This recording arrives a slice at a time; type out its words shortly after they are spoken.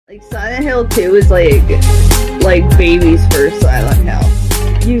Like Silent Hill 2 is like baby's first Silent Hill.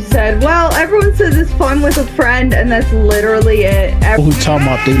 You said, well, everyone says it's fun with a friend, and that's literally it. People who talking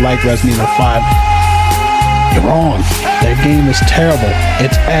about they like Resident Evil 5, you're wrong. That game is terrible.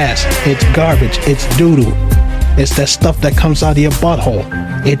 It's ass. It's garbage. It's doo-doo. It's that stuff that comes out of your butthole.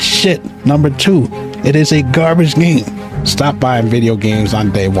 It's shit. Number 2, it is a garbage game. Stop buying video games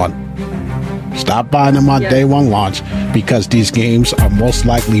on day one. Stop buying them on day one launch, because these games are most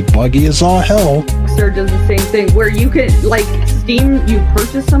likely buggy as all hell. Rockstar does the same thing where you can, like, Steam, you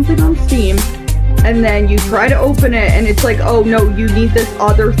purchase something on Steam, and then you try to open it, and it's like, oh no, you need this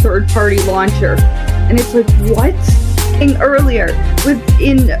other third-party launcher. And it's like, what? And earlier,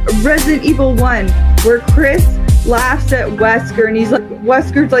 in Resident Evil 1, where Chris laughs at Wesker, and he's like,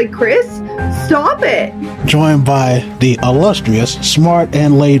 Wesker's like, Chris, stop it! Joined by the illustrious, smart,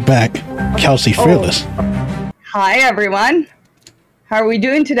 and laid-back Kelsey Fearless. Hi, everyone. How are we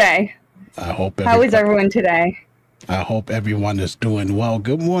doing today? How is everyone today? I hope everyone is doing well.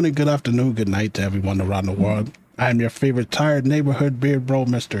 Good morning, good afternoon, good night to everyone around the world. I am your favorite tired neighborhood beard bro,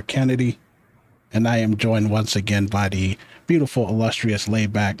 Mr. Kennedy, and I am joined once again by the beautiful, illustrious,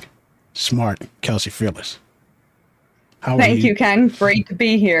 laid-back, smart Kelsey Fearless. Thank you, Ken. Great to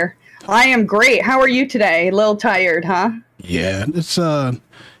be here. I am great. How are you today? A little tired, huh? Yeah,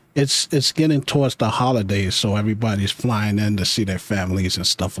 it's getting towards the holidays, so everybody's flying in to see their families and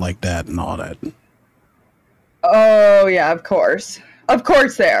stuff like that and all that. Oh yeah, of course,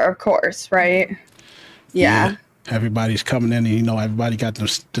 right? Yeah. Everybody's coming in, and everybody got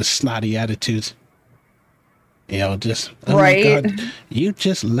the snotty attitudes. Just right. Oh my God, you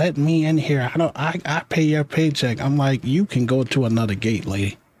just let me in here. I pay your paycheck. I'm like, you can go to another gate,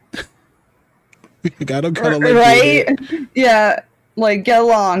 lady. I don't gotta let right. You yeah, like get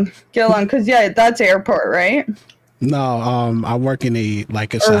along, because that's airport, right? No, I work in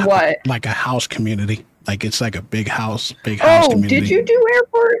like a house community. Like it's like a big house community. Did you do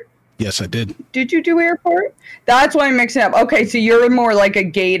airport? Yes, I did. Did you do airport? That's why I'm mixing up. Okay, so you're more like a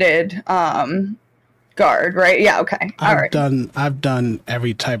gated guard, right? Yeah, okay. I've done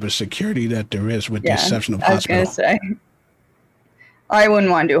every type of security that there is, with the exception of hospital. I was gonna say, I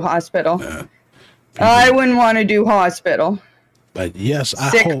wouldn't want to do hospital. I wouldn't want to do hospital. But yes,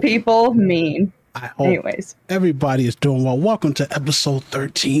 sick people mean. I hope anyways, everybody is doing well. Welcome to episode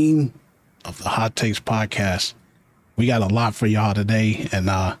 13 of the Hot Takes podcast. We got a lot for y'all today,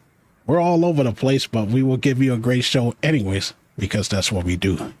 and we're all over the place, but we will give you a great show anyways, because that's what we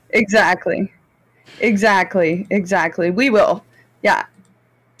do. Exactly. We will. Yeah.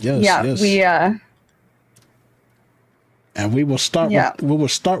 Yes. And we will start. We will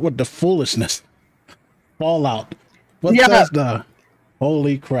start with the foolishness. Fallout. Bethesda.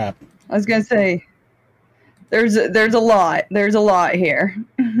 Holy crap! I was gonna say, there's a lot. There's a lot here.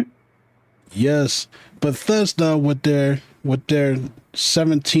 Yes, Bethesda with their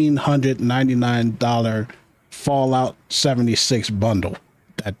 $1,799 Fallout 76 bundle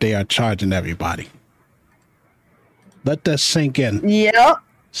that they are charging everybody. Let that sink in. Yep.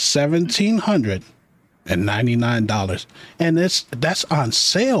 $1,799, and that's on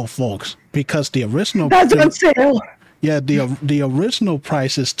sale, folks, because the original on sale. Yeah, the original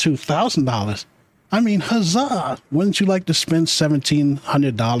price is $2,000. I mean, huzzah! Wouldn't you like to spend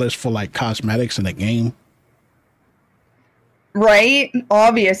 $1,700 for like cosmetics in a game? Right?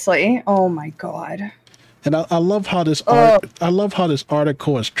 Obviously. Oh my God. And I love how this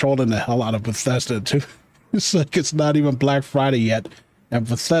article is trolling the hell out of Bethesda too. It's like it's not even Black Friday yet, and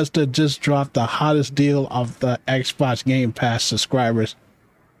Bethesda just dropped the hottest deal of the Xbox Game Pass subscribers.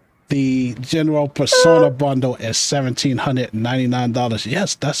 The general Persona bundle is $1,799.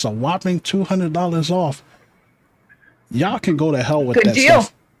 Yes, that's a whopping $200 off. Y'all can go to hell with that deal.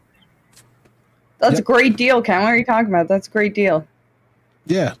 Stuff. That's a great deal, Ken. What are you talking about? That's a great deal.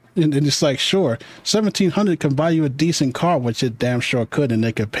 Yeah, and it's like, sure, $1,700 can buy you a decent car, which it damn sure could, and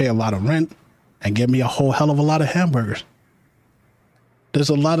they could pay a lot of rent and give me a whole hell of a lot of hamburgers. There's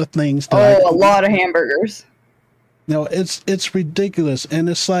a lot of things that a lot of hamburgers. It's ridiculous, and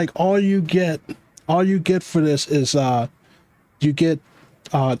it's like all you get for this is you get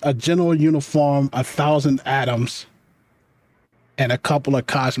a general uniform, 1,000 atoms, and a couple of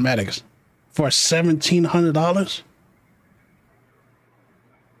cosmetics for $1,700.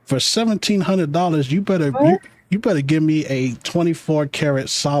 For $1,700, you better give me a 24-karat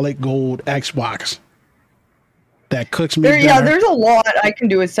solid gold Xbox that cooks me dinner. Yeah, there's a lot I can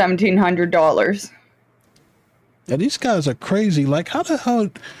do with $1,700. Yeah, these guys are crazy. Like, how the hell,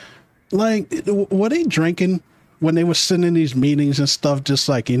 like, were they drinking when they were sitting in these meetings and stuff? Just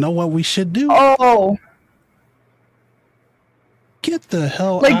like, you know what we should do? Oh, Get the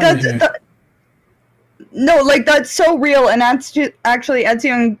hell Like out of here. No, like that's so real. And that's actually, Etsy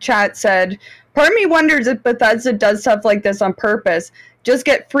in chat said, part of me wonders if Bethesda does stuff like this on purpose, just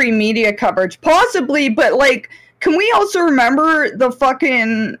get free media coverage, possibly. But like, can we also remember the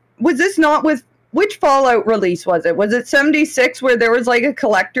fucking? Was this not with which Fallout release was it? Was it 76 where there was like a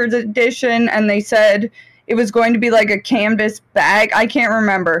collector's edition and they said it was going to be like a canvas bag? I can't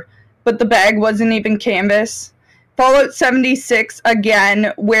remember, but the bag wasn't even canvas. Fallout 76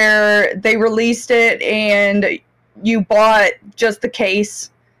 again, where they released it and you bought just the case.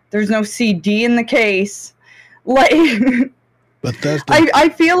 There's no CD in the case. Like, I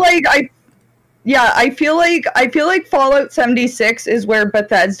feel like I feel like Fallout 76 is where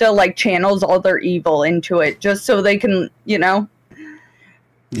Bethesda like channels all their evil into it, just so they can, you know.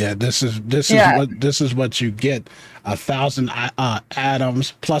 Yeah, this is what you get: 1,000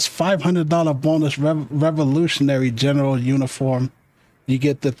 atoms plus $500 bonus revolutionary general uniform. You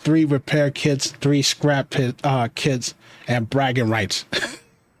get the 3 repair kits, 3 scrap kits, and bragging rights.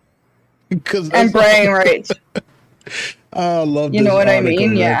 And bragging rights. I love. You know what article, I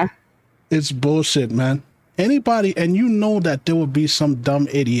mean? man. Yeah. It's bullshit, man. Anybody, and you know that there will be some dumb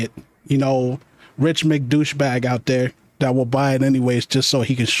idiot, you know, rich McDouchebag out there that will buy it anyways just so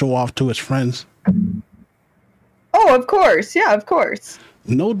he can show off to his friends. Oh, of course. Yeah, of course.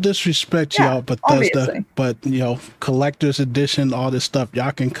 No disrespect, y'all, Bethesda, obviously. But, you know, collector's edition, all this stuff,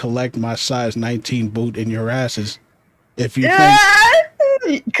 y'all can collect my size 19 boot in your asses. If you think...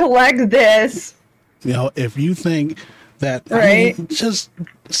 Collect this. You know, if you think that... Right. I mean, just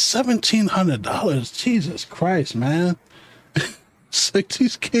 $1,700. Jesus Christ, man. It's like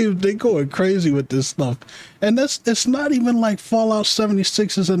these games, they going crazy with this stuff. And it's not even like Fallout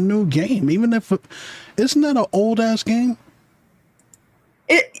 76 is a new game. Even if isn't that an old ass game?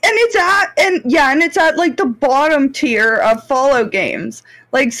 It's at like the bottom tier of Fallout games.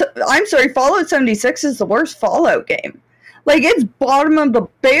 Like, I'm sorry, Fallout 76 is the worst Fallout game. Like, it's bottom of the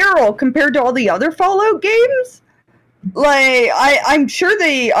barrel compared to all the other Fallout games. Like, I'm sure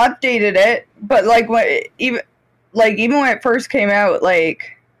they updated it, but like even when it first came out,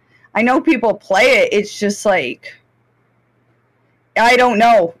 like, I know people play it. It's just like, I don't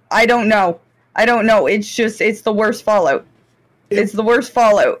know. It's the worst Fallout. It's the worst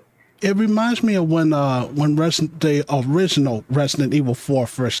Fallout. It reminds me of when the original Resident Evil 4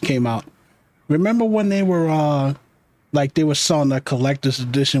 first came out. Remember when they were they were selling a collector's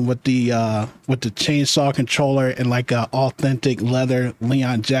edition with the chainsaw controller and like a authentic leather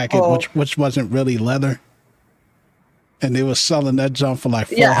Leon jacket, which wasn't really leather. And they were selling that junk for like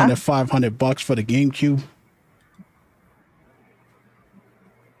 $500 for the GameCube.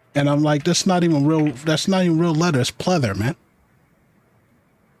 And I'm like, that's not even real leather, it's pleather, man.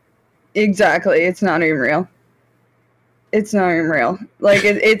 Exactly. It's not even real. Like,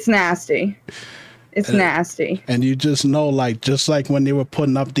 it's nasty. It's nasty. And you just know, like, just like when they were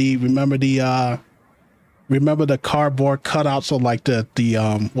putting up remember the cardboard cutouts of like the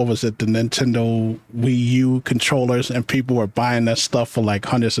what was it, the Nintendo Wii U controllers, and people were buying that stuff for like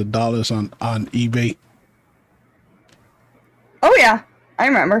hundreds of dollars on eBay. Oh yeah, I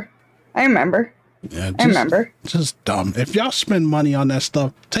remember. Yeah, I remember. Just dumb. If y'all spend money on that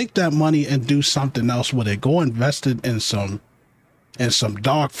stuff, take that money and do something else with it. Go invest it in some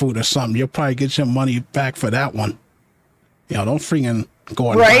dog food or something. You'll probably get your money back for that one. You know, don't freaking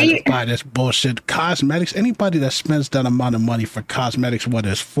go and buy this bullshit. Cosmetics, anybody that spends that amount of money for cosmetics,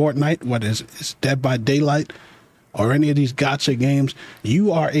 whether it's Fortnite, whether it's Dead by Daylight, or any of these gacha games,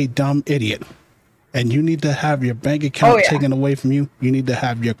 you are a dumb idiot. And you need to have your bank account taken away from you. You need to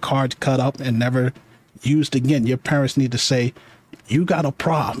have your cards cut up and never used again. Your parents need to say, you got a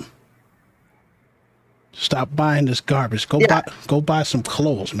problem. Stop buying this garbage. Go buy some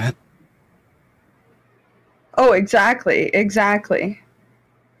clothes, man. Oh, exactly. You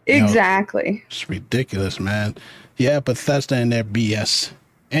know, it's ridiculous, man. Yeah, Bethesda and their BS.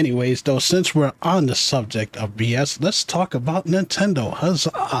 Anyways, though, since we're on the subject of BS, let's talk about Nintendo.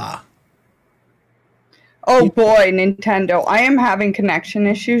 Huzzah! Oh boy, Nintendo. I am having connection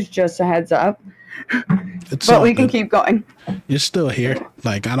issues, just a heads up. But we can keep going. You're still here.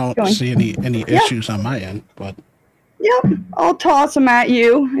 Like, I don't see any issues on my end, but... Yep, I'll toss them at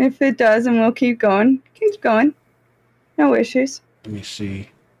you if it does, and we'll keep going. Keep going. No issues. Let me see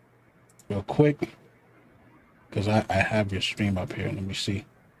real quick, because I have your stream up here. Let me see.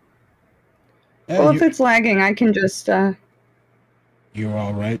 Well, if it's lagging, I can just... You're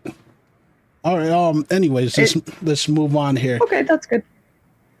all right. All right. Anyways, let's move on here. Okay, that's good.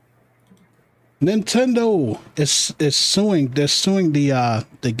 Nintendo is suing. They're suing the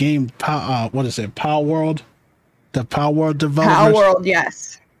game. What is it? Palworld, the Palworld developers. Palworld,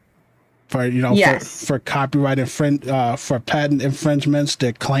 yes. For Yes. for copyright for patent infringements,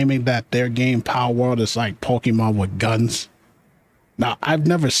 they're claiming that their game Palworld is like Pokemon with guns. Now, I've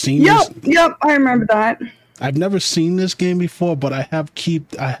never seen this. Yep, I remember that. I've never seen this game before, but I have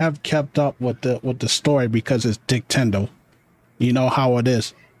kept up with the story because it's Nintendo. You know how it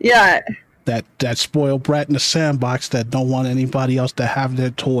is. Yeah. That spoiled brat in the sandbox that don't want anybody else to have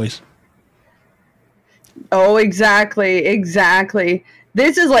their toys. Oh, exactly.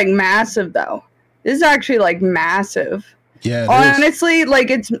 This is like massive though. This is actually like massive. Yeah. Honestly,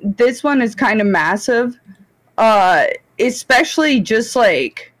 like this one is kind of massive. Especially just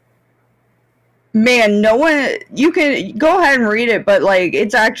like, man, no one, you can go ahead and read it, but like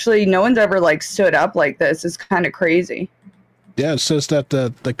it's actually no one's ever like stood up like this. It's kind of crazy. Yeah, it says that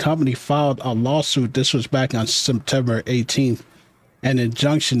the company filed a lawsuit. This was back on September 18th, an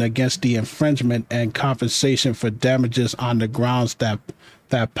injunction against the infringement and compensation for damages on the grounds that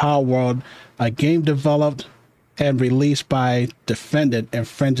Palworld, a game developed and released by defendant,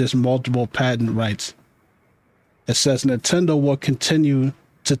 infringes multiple patent rights. It says Nintendo will continue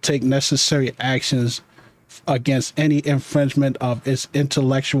to take necessary actions against any infringement of its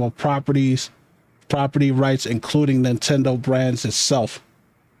intellectual property rights, including Nintendo brands itself.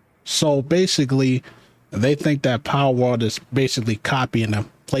 So basically, they think that Palworld is basically copying them,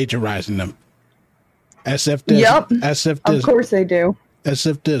 plagiarizing them. Of course they do. As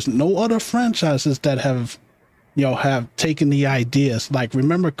if there's no other franchises that have taken the ideas. Like,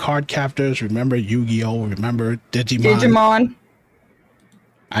 remember Card Captors, remember Yu-Gi-Oh, remember Digimon.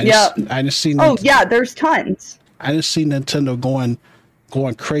 I didn't see. Oh yeah, there's tons. I didn't see Nintendo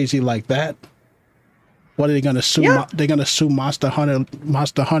going crazy like that. What are they going to sue? Yeah. They're going to sue Monster Hunter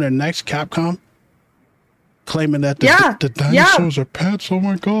next, Capcom, claiming that the dinosaurs are pets. Oh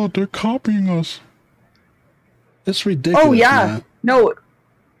my God, they're copying us. It's ridiculous. Oh yeah, man. No,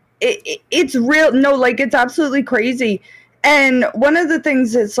 it's real. No, like it's absolutely crazy. And one of the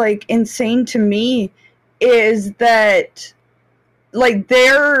things that's like insane to me is that like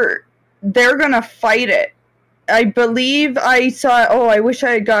they're gonna fight it. I believe I saw. Oh, I wish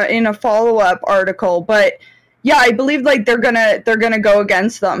I had got in a follow-up article, but yeah, I believe like they're gonna go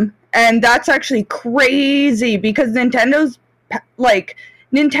against them, and that's actually crazy because Nintendo's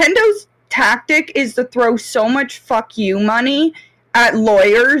tactic is to throw so much fuck you money at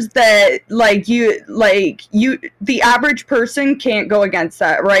lawyers that the average person can't go against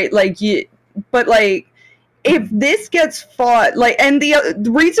that, right? But if this gets fought, and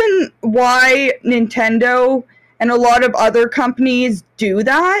the reason why Nintendo and a lot of other companies do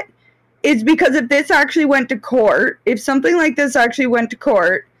that is because if this actually went to court, if something like this actually went to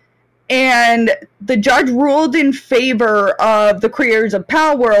court, and the judge ruled in favor of the creators of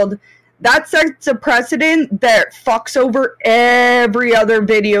Palworld, that sets a precedent that fucks over every other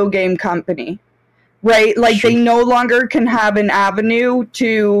video game company, right? Like, they no longer can have an avenue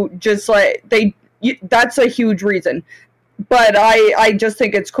to just that's a huge reason. But I just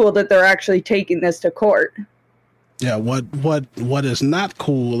think it's cool that they're actually taking this to court. Yeah, what is not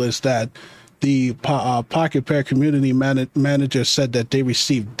cool is that the Pocket Pair community manager said that they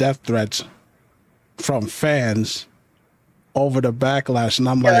received death threats from fans over the backlash, and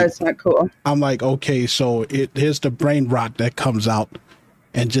I'm like, that's not cool. I'm like, okay, so here's the brain rot that comes out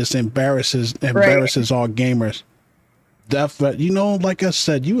and just embarrasses all gamers. Death threat, like I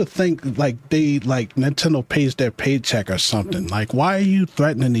said, you would think Nintendo pays their paycheck or something. Like, why are you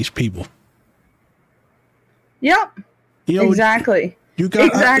threatening these people? Yep. Exactly. You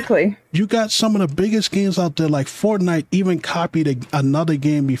got some of the biggest games out there, like Fortnite even copied another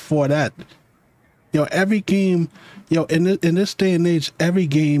game before that. Every game, in this day and age, every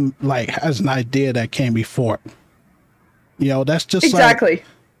game has an idea that came before it. That's just exactly.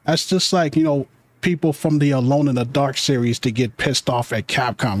 That's just like, people from the Alone in the Dark series to get pissed off at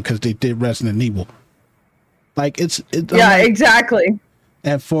Capcom because they did Resident Evil. Exactly.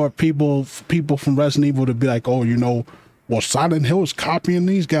 And for people from Resident Evil to be like, oh, well, Silent Hill is copying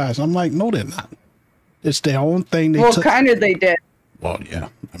these guys. I'm like, no, they're not. It's their own thing. Kind of they did. Well, yeah.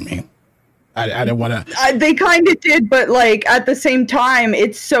 I mean, I didn't want to. They kind of did, but at the same time,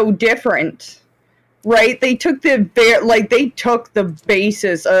 it's so different, right? They took the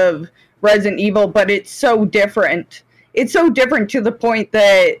basis of Resident Evil, but it's so different. It's so different to the point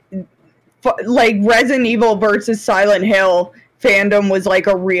that Resident Evil versus Silent Hill fandom was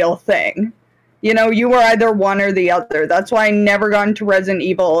a real thing. You were either one or the other. That's why I never got into Resident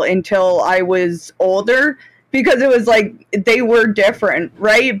Evil until I was older, because it was they were different,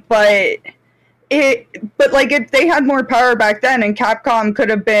 right? But if they had more power back then, and Capcom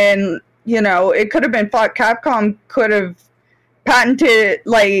could have been you know, it could have been fought. Capcom could have patented,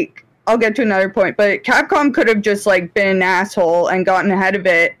 like, I'll get to another point, but Capcom could have just, like, been an asshole and gotten ahead of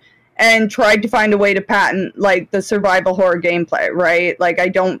it and tried to find a way to patent, like, the survival horror gameplay, right? Like,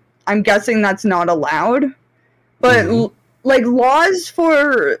 I'm guessing that's not allowed. But, like, laws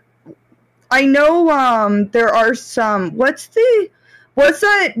for, I know, there are some, what's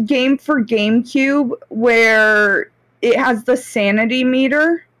that game for GameCube where it has the sanity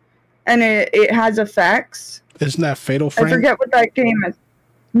meter and it has effects? Isn't that Fatal Frame? I forget what that game is.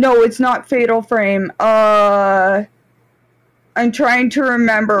 No, it's not Fatal Frame. I'm trying to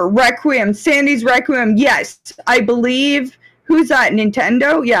remember. Requiem. Sandy's Requiem. Yes. I believe. Who's that?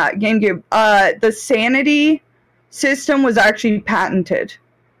 Nintendo? Yeah, GameCube. The sanity system was actually patented.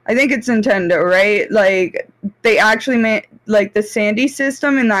 I think it's Nintendo, right? Like, they actually made, like, the sandy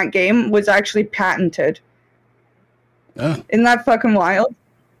system in that game was actually patented. Isn't that fucking wild?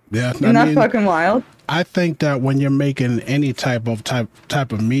 Yeah. Isn't that fucking wild? I think that when you're making any type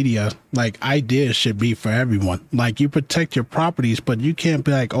of media, like, ideas should be for everyone. Like, you protect your properties, but you can't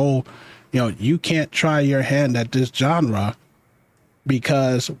be like, oh, you know, you can't try your hand at this genre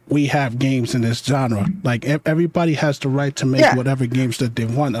because we have games in this genre. Like, everybody has the right to make whatever games that they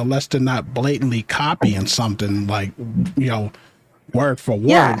want, unless they're not blatantly copying something, like, you know, word for word.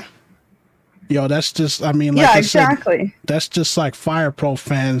 Yeah. You know, that's just, I mean, like, yeah, exactly. That's just like Fire Pro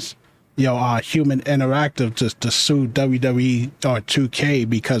fans, you know, Human Interactive to sue WWE or 2K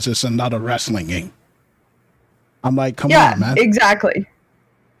because it's another wrestling game. I'm like, come on, man. Yeah, exactly.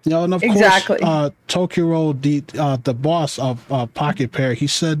 You know, and of course, Tokiro, the boss of Pocket Pair, he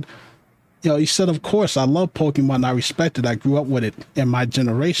said, of course, I love Pokemon. I respect it. I grew up with it in my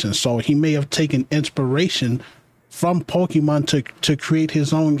generation. So he may have taken inspiration from Pokemon to create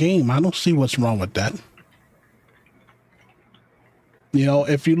his own game. I don't see what's wrong with that. You know,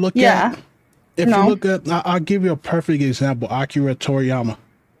 if you look at, I'll give you a perfect example. Akira Toriyama,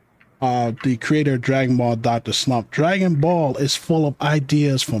 the creator of Dragon Ball, Dr. Slump. Dragon Ball is full of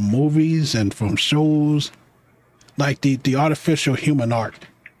ideas from movies and from shows, like the artificial human art,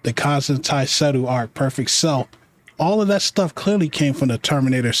 the Kazuntai Seru art, Perfect Cell. All of that stuff clearly came from the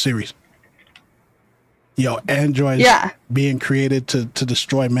Terminator series. You know, androids being created to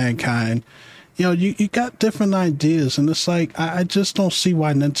destroy mankind. You know, you got different ideas, and it's like, I just don't see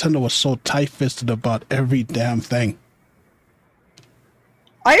why Nintendo was so tight-fisted about every damn thing.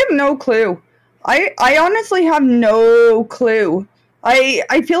 I have no clue. I honestly have no clue.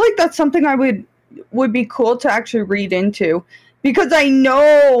 I feel like that's something I would be cool to actually read into, because I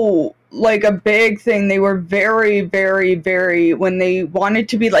know, like, a big thing, they were very, very, very, when they wanted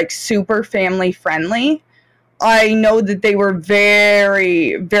to be, like, super family friendly, I know that they were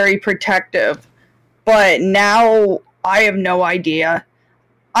very, very protective. But now I have no idea.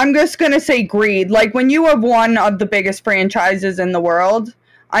 I'm just going to say greed. Like, when you have one of the biggest franchises in the world,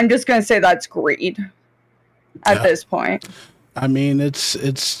 I'm just going to say that's greed at this point. I mean, it's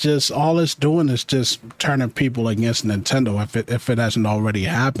just, all it's doing is just turning people against Nintendo if it hasn't already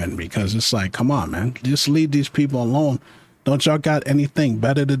happened, because it's like, come on, man, just leave these people alone. Don't y'all got anything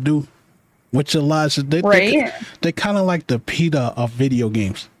better to do with your lives? They're kind of like the PETA of video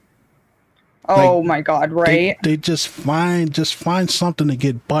games. Oh, like, my God, right? They just find something to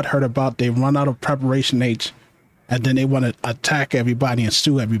get butthurt about. They run out of preparation H, and then they want to attack everybody and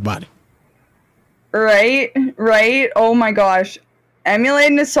sue everybody. Right. Oh my gosh.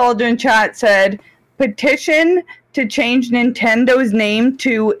 Emulated Nostalgia in chat said, petition to change Nintendo's name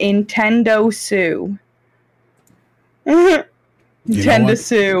to Nintendo Sue. Nintendo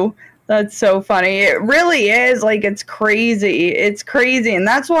Sue. That's so funny. It really is. Like, it's crazy. It's crazy. And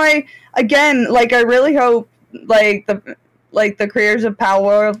that's why, again, like, I really hope, like, the creators of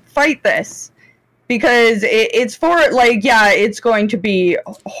Palworld fight this. Because it's for, like, yeah, it's going to be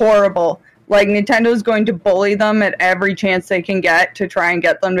horrible. Like, Nintendo's going to bully them at every chance they can get to try and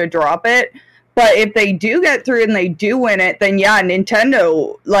get them to drop it. But if they do get through and they do win it, then yeah,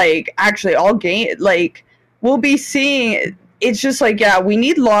 Nintendo, like, actually all game, like, we'll be seeing, it's just like, yeah, we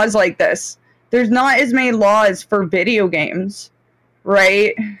need laws like this. There's not as many laws for video games,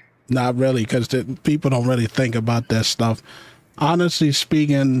 right? Not really, because people don't really think about that stuff. Honestly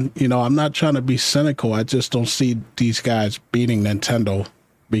speaking, you know, I'm not trying to be cynical. I just don't see these guys beating Nintendo,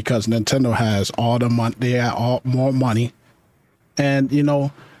 because Nintendo has all the money. They have more money. And, you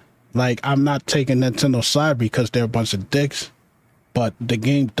know, like, I'm not taking Nintendo's side because they're a bunch of dicks, but the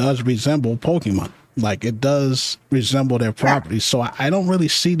game does resemble Pokemon. Like, it does resemble their properties. So I don't really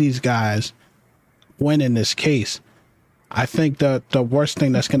see these guys win in this case. I think that the worst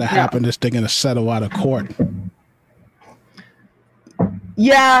thing that's going to happen is they're going to settle out of court.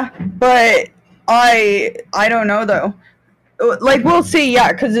 Yeah, but I don't know though. Like we'll see,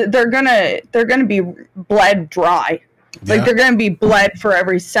 yeah, because they're gonna be bled dry. Like Yeah. they're gonna be bled for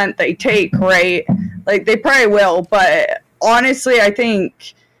every cent they take, right? Like they probably will, but honestly, I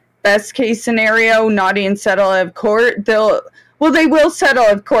think best case scenario, not even settle out of court. They will settle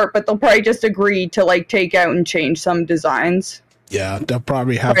out of court, but they'll probably just agree to like take out and change some designs. Yeah, they'll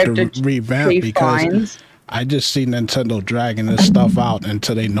probably have to revamp because fines. I just see Nintendo dragging this stuff out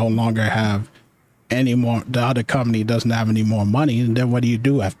until they no longer have any more. The other company doesn't have any more money, and then what do you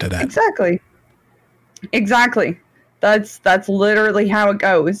do after that? Exactly. That's literally how it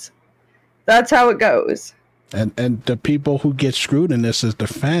goes. That's how it goes. And the people who get screwed in this is the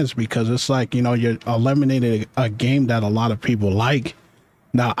fans, because it's like, you know, you're eliminating a game that a lot of people like.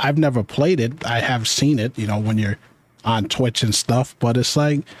 Now, I've never played it. I have seen it, you know, when you're on Twitch and stuff, but it's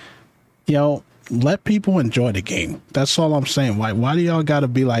like, you know, let people enjoy the game. That's all I'm saying. Why do y'all got to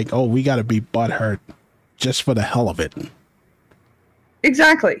be like, oh, we got to be butthurt just for the hell of it?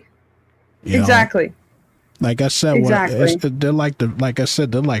 Exactly. You exactly. Know? Like I said, they're like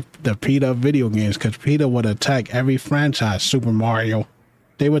the PETA video games, because PETA would attack every franchise. Super Mario,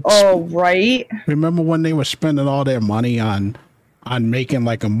 they would. Oh, right. Remember when they were spending all their money on making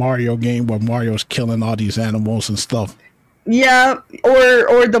like a Mario game where Mario's killing all these animals and stuff? Yeah,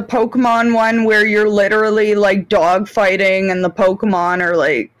 or the Pokemon one where you're literally like dog fighting and the Pokemon are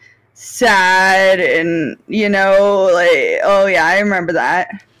like sad, and you know, like, oh yeah, I remember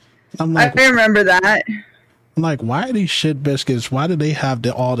that. I remember that. I'm like, why are these shit biscuits? Why do they have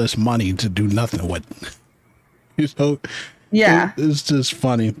all this money to do nothing with? You know, yeah, it's just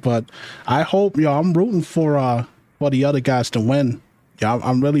funny. But I hope, I'm rooting for the other guys to win. Yeah,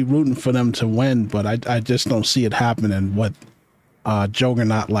 I'm really rooting for them to win, but I just don't see it happening with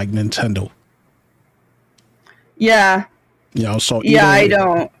juggernaut like Nintendo. Yeah. You know, so I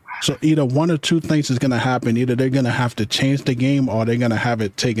don't. So either one or two things is going to happen. Either they're going to have to change the game, or they're going to have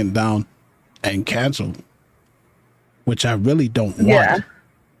it taken down and canceled, which I really don't want. Yeah.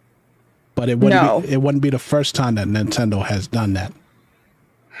 But it wouldn't be the first time that Nintendo has done that.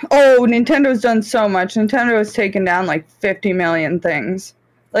 Oh, Nintendo's done so much. Nintendo has taken down like 50 million things.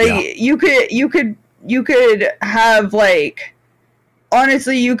 Like you could have like,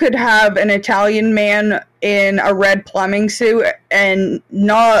 honestly, you could have an Italian man in a red plumbing suit and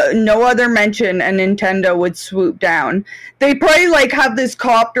no other mention, and Nintendo would swoop down. They probably like have this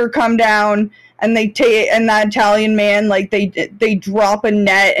copter come down, and that Italian man, like they drop a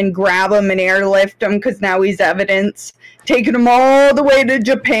net and grab him and airlift him because now he's evidence. Taking him all the way to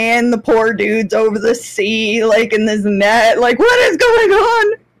Japan, the poor dude's over the sea, like in this net. Like, what is going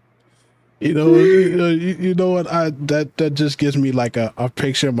on? You know what? That just gives me like a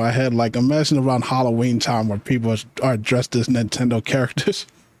picture in my head. Like, imagine around Halloween time where people are dressed as Nintendo characters,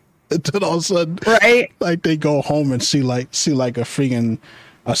 and then all of a sudden, right? Like they go home and see like a freaking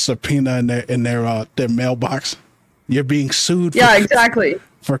subpoena in their mailbox. You're being sued. Exactly.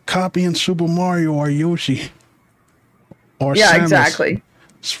 For copying Super Mario or Yoshi. Or yeah, Samus. Exactly.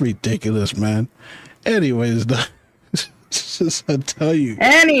 It's ridiculous, man. Anyways, I tell you.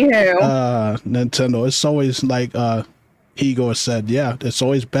 Anywho. Nintendo, it's always like Igor said, yeah, it's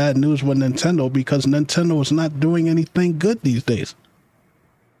always bad news with Nintendo because Nintendo is not doing anything good these days.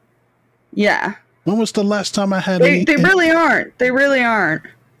 Yeah. When was the last time I had They really aren't. They really aren't.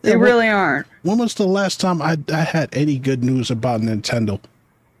 They really aren't. When was the last time I had any good news about Nintendo?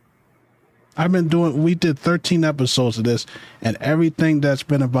 We did 13 episodes of this, and everything that's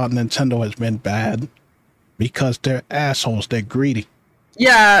been about Nintendo has been bad because they're assholes. They're greedy.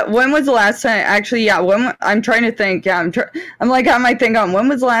 Yeah. When was the last time? Actually, yeah. I'm trying to think. Yeah. I'm like, I might think on when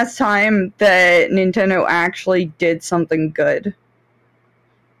was the last time that Nintendo actually did something good?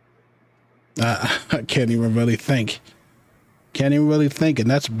 I can't even really think. And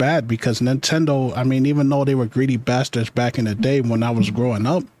that's bad because Nintendo, I mean, even though they were greedy bastards back in the day when I was growing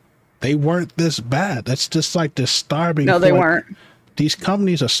up, they weren't this bad. That's just like they're starving. No, they weren't. These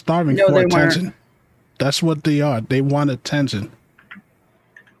companies are starving for attention. Weren't. That's what they are. They want attention.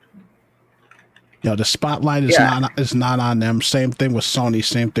 The spotlight is not on them. Same thing with Sony.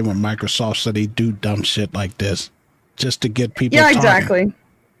 Same thing with Microsoft. So they do dumb shit like this just to get people talking. Exactly.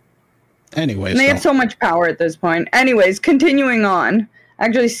 Anyways, and they have so much power at this point. Anyways, continuing on.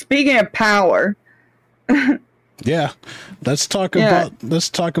 Actually, speaking of power. Yeah, let's talk about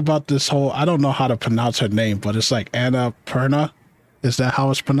this whole. I don't know how to pronounce her name, but it's like Annapurna. Is that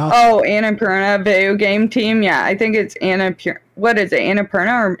how it's pronounced? Oh, Annapurna video game team. Yeah, I think it's Annapurna. What is it,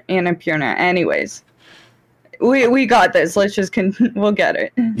 Annapurna or Annapurna? Anyways, We got this. Let's just we'll get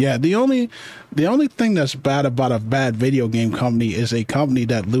it. Yeah, the only thing that's bad about a bad video game company is a company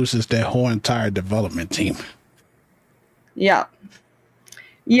that loses their whole entire development team. Yeah.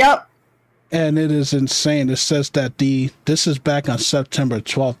 Yep. And it is insane. It says that this is back on September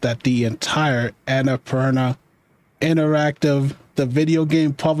 12th that the entire Annapurna Interactive, the video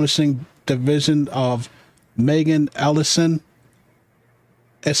game publishing division of Megan Ellison,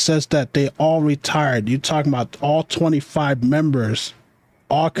 it says that they all retired. You're talking about all 25 members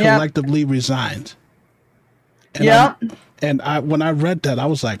all collectively resigned. And when I read that, I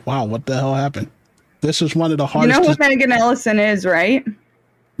was like, wow, what the hell happened? This is one of the hardest. You know who Megan Ellison is, right?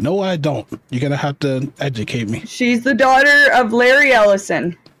 No, I don't. You're going to have to educate me. She's the daughter of Larry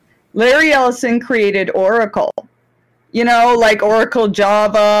Ellison. Larry Ellison created Oracle. You know, like Oracle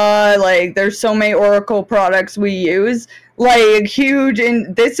Java, like there's so many Oracle products we use. Like huge,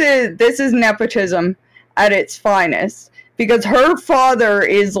 and this is nepotism at its finest, because her father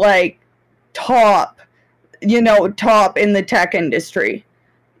is like top in the tech industry,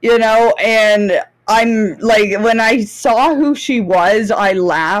 and I'm like, when I saw who she was, I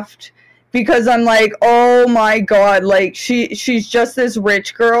laughed, because I'm like, oh my God, like she's just this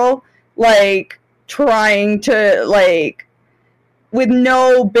rich girl, like trying to, like, with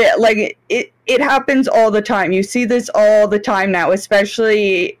no bit, like it happens all the time. You see this all the time now,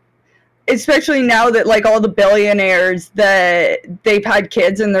 especially now that like all the billionaires that they've had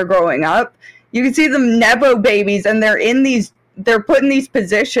kids and they're growing up. You can see them Nepo babies, and they're put in these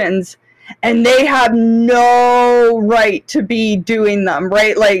positions and they have no right to be doing them,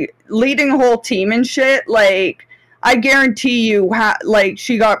 right? Like leading a whole team and shit. Like I guarantee you, like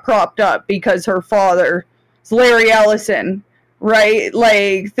she got propped up because her father is Larry Ellison. Right,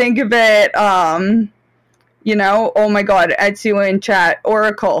 like think of it. Oh my God, Etsu in chat.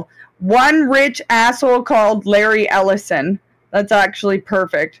 Oracle, one rich asshole called Larry Ellison. That's actually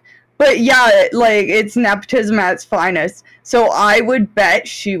perfect. But yeah, like it's nepotism at its finest. So I would bet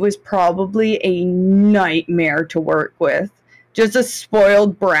she was probably a nightmare to work with. Just a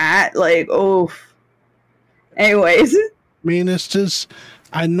spoiled brat. Like, oof. Anyways, I mean, it's just,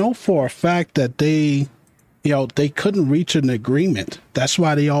 I know for a fact that they couldn't reach an agreement. That's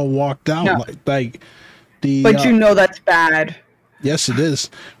why they all walked out. No. But that's bad. Yes, it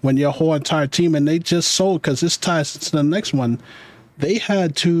is. When your whole entire team, and they just sold, because this ties to the next one, they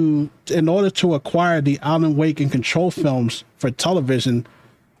had to, in order to acquire the Alan Wake and Control films for television,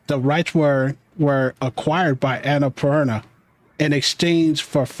 the rights were acquired by Annapurna in exchange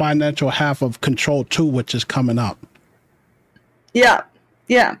for financial half of Control 2, which is coming up. Yeah.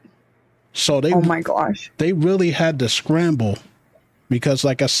 Yeah. So oh my gosh, they really had to scramble, because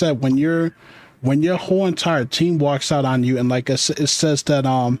like I said, when your whole entire team walks out on you, and like it says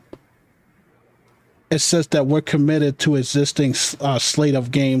that we're committed to existing slate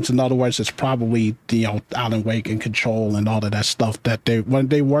of games. In other words, it's probably Alan Wake and Control and all of that stuff that when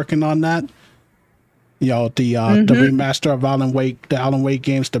they working on that, the remaster of Alan Wake, the Alan Wake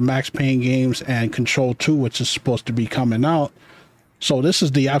games, the Max Payne games, and Control 2, which is supposed to be coming out. So this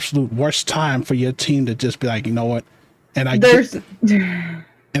is the absolute worst time for your team to just be like, you know what? And I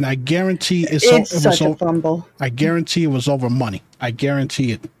guarantee it's such a fumble. I guarantee it was over money. I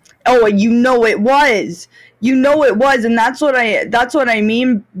guarantee it. Oh, it was. And that's what I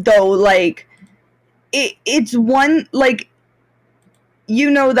mean though. Like it's one, like,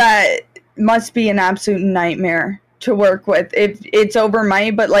 that must be an absolute nightmare to work with if it's over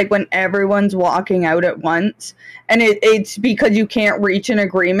money, but like when everyone's walking out at once and it's because you can't reach an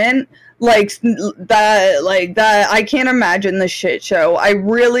agreement, like that, I can't imagine the shit show. I'm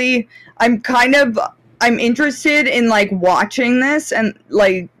interested in like watching this, and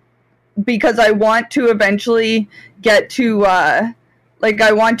like, because I want to eventually get to the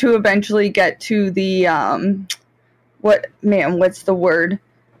what's the word?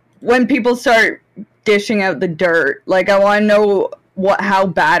 When people start dishing out the dirt, like I want to know how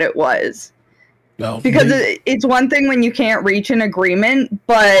bad it was. No, because it's one thing when you can't reach an agreement,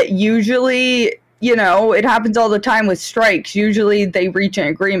 but usually, it happens all the time with strikes. Usually they reach an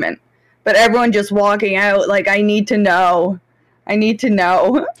agreement, but everyone just walking out, like, I need to know.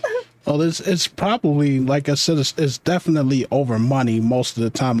 Well, it's probably, like I said, it's definitely over money most of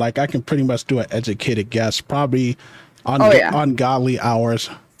the time. Like I can pretty much do an educated guess, probably ungodly hours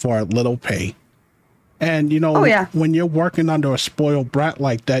for a little pay. And, when you're working under a spoiled brat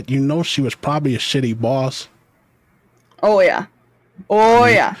like that, she was probably a shitty boss. Oh, yeah. Oh,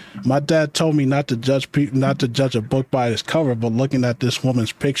 yeah. My dad told me not to judge a book by its cover, but looking at this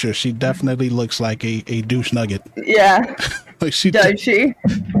woman's picture, she definitely looks like a douche nugget. Yeah. Like Does she?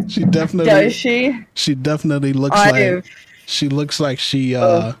 She definitely does she? She definitely looks like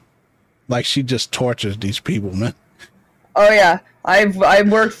she just tortures these people, man. Oh yeah, I've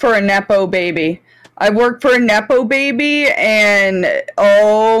worked for a nepo baby. I worked for a nepo baby, and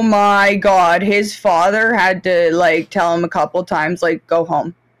oh my god, his father had to like tell him a couple times, like, go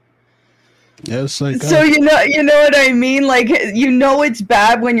home. Yeah, it's like, so you know what I mean? Like, you know it's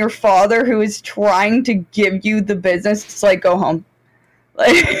bad when your father, who is trying to give you the business, is like, go home.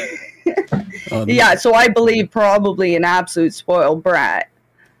 Like, yeah. So I believe probably an absolute spoiled brat.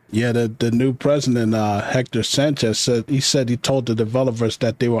 Yeah, the new president, Hector Sanchez, said he told the developers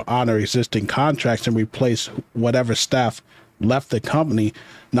that they will honor existing contracts and replace whatever staff left the company.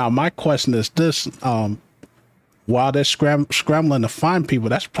 Now, my question is this: while they're scrambling to find people,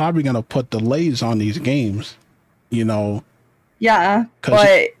 that's probably going to put delays on these games, you know. Yeah,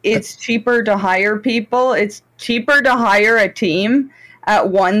 but it's cheaper to hire people. It's cheaper to hire a team at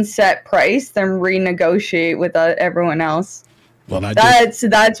one set price than renegotiate with everyone else. Well,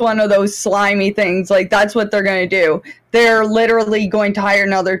 that's one of those slimy things. Like, that's what they're going to do. They're literally going to hire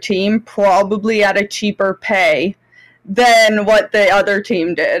another team, probably at a cheaper pay than what the other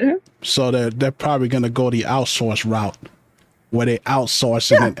team did. So they're probably going to go the outsource route, where they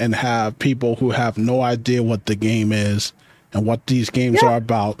outsource it and have people who have no idea what the game is and what these games are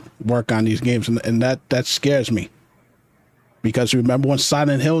about work on these games, and that scares me. Because remember when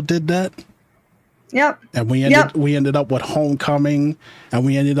Silent Hill did that? Yep. And we ended up with Homecoming, and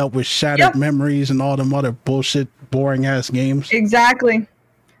we ended up with Shattered Memories and all them other bullshit, boring ass games. Exactly.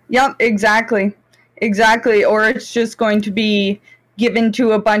 Yep, exactly. Or it's just going to be given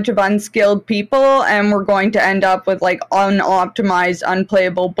to a bunch of unskilled people, and we're going to end up with like unoptimized,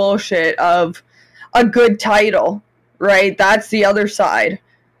 unplayable bullshit of a good title, right? That's the other side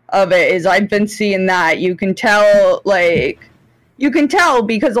of it, is I've been seeing that. You can tell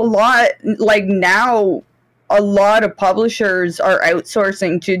because a lot of publishers are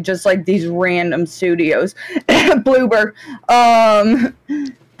outsourcing to just like these random studios. Bloober.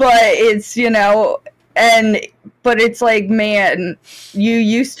 But it's, but it's like, man, you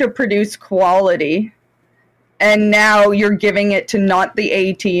used to produce quality, and now you're giving it to not the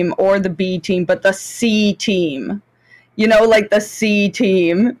A team or the B team, but the C team. Like the C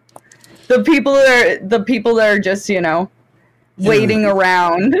team. The people that are just, waiting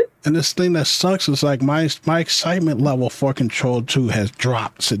around. And this thing that sucks is like my excitement level for Control 2 has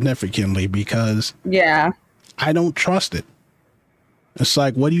dropped significantly because I don't trust it. It's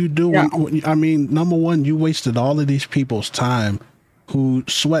like, what do you do? I mean, number one, you wasted all of these people's time who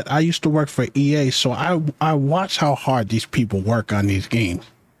sweat. I used to work for EA, so I watch how hard these people work on these games.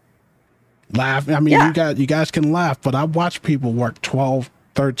 Laugh. I mean, you guys can laugh, but I watch people work 12,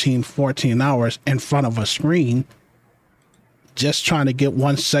 13, 14 hours in front of a screen just trying to get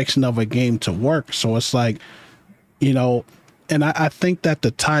one section of a game to work. So it's like, and I think that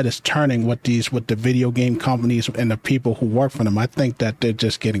the tide is turning with the video game companies and the people who work for them. I think that they're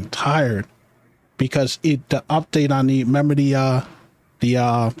just getting tired because the update on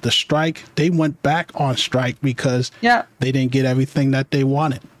the strike, they went back on strike because they didn't get everything that they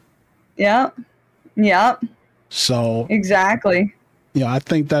wanted. Yeah. So exactly. I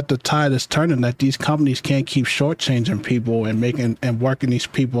think that the tide is turning, that these companies can't keep shortchanging people and working these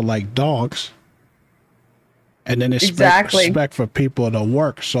people like dogs, and then expect for people to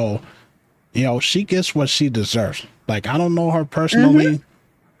work. So, she gets what she deserves. Like, I don't know her personally,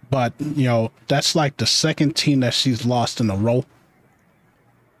 but that's like the second team that she's lost in a row.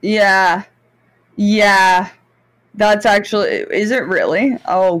 Yeah. That's actually, is it really?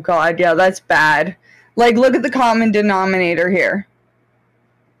 Oh God, yeah, that's bad. Like, look at the common denominator here.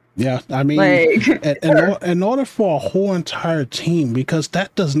 Yeah, I mean, in order for a whole entire team, because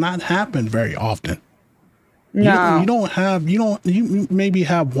that does not happen very often. No, you maybe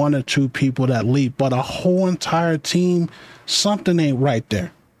have one or two people that leave, but a whole entire team, something ain't right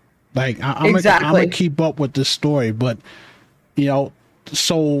there. Like, I'm gonna keep up with this story, but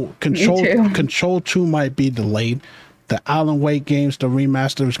so Control 2 might be delayed. The Alan Wake games, the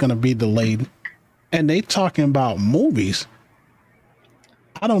remaster, is gonna be delayed, and they talking about movies.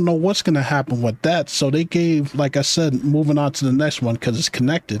 I don't know what's going to happen with that. So they gave, like I said, moving on to the next one because it's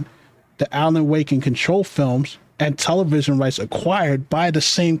connected, the Alan Wake and Control films and television rights acquired by the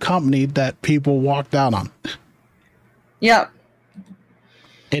same company that people walked out on. Yep.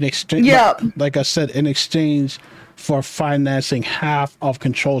 In exchange, like I said, in exchange for financing half of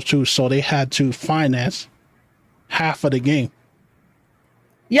Control 2. So they had to finance half of the game.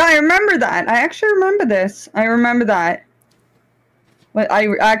 Yeah, I remember that. I actually remember this. I remember that. But I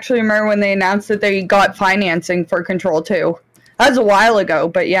actually remember when they announced that they got financing for Control 2. That was a while ago,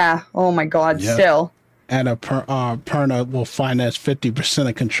 but yeah. Oh my God, Yep. still. And Perna will finance 50%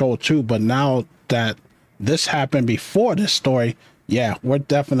 of Control too. But now that this happened before this story, yeah, we're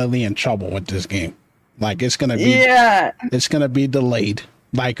definitely in trouble with this game. Like it's gonna be, it's gonna be delayed.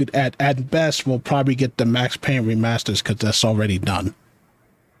 Like at best, we'll probably get the Max Payne remasters because that's already done.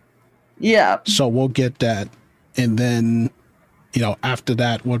 Yeah. So we'll get that, and then, you know, after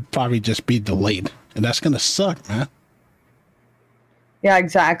that, we'll probably just be delayed, and that's gonna suck, man. Yeah,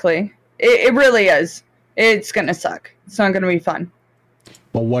 exactly. It really is. It's gonna suck. It's not gonna be fun.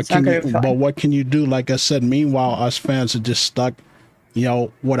 But what can you do? Like I said, meanwhile, us fans are just stuck, you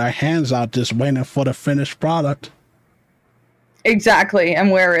know, with our hands out, just waiting for the finished product. Exactly. And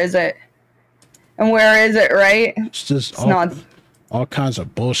where is it? And where is it, right? It's just all kinds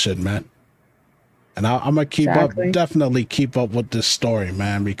of bullshit, man. And I'm gonna keep up, definitely keep up with this story,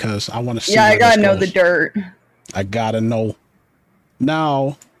 man, because I want to see. Yeah, I gotta know the dirt. I gotta know.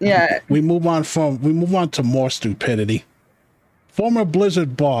 Now, we move on to more stupidity. Former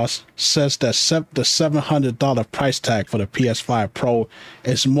Blizzard boss says that the $700 price tag for the PS5 Pro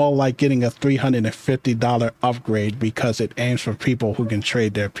is more like getting a $350 upgrade because it aims for people who can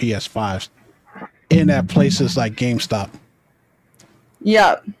trade their PS5s in at places like GameStop.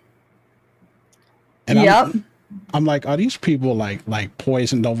 Yep. And I'm like, are these people like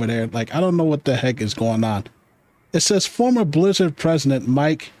poisoned over there? Like, I don't know what the heck is going on. It says former Blizzard president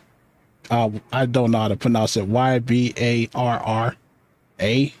Mike, I don't know how to pronounce it, Ybarra.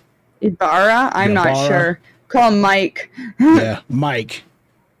 Ibarra? I'm not sure. Call him Mike. Yeah, Mike.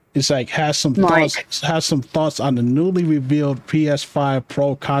 It's like has some thoughts on the newly revealed PS5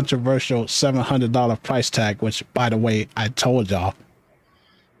 Pro controversial $700 price tag, which, by the way, I told y'all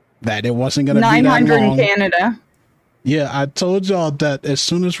that it wasn't going to be that long. 900 in Canada. Yeah, I told y'all that as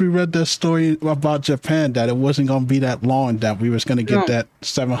soon as we read that story about Japan, that it wasn't going to be that long, that we was going to get that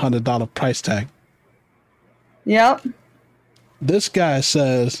 $700 price tag. Yep. This guy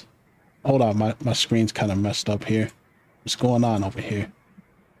says, hold on, my screen's kind of messed up here. What's going on over here?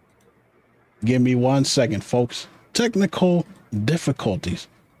 Give me 1 second, folks. Technical difficulties.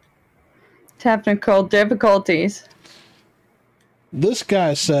 Technical difficulties. This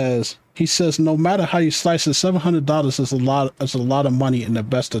guy says, he says, no matter how you slice it, $700 is a lot of money in the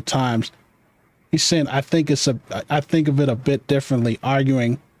best of times. He's saying, I think of it a bit differently,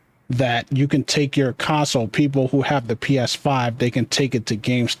 arguing that you can take your console, people who have the PS5, they can take it to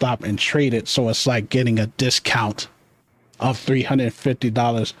GameStop and trade it. So it's like getting a discount of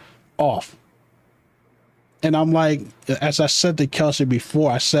 $350 off. And I'm like, as I said to Kelsey before,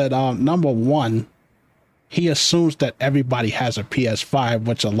 I said, number one, he assumes that everybody has a PS5,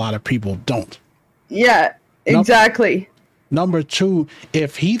 which a lot of people don't. Yeah, exactly. Number two,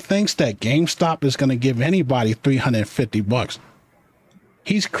 if he thinks that GameStop is going to give anybody $350,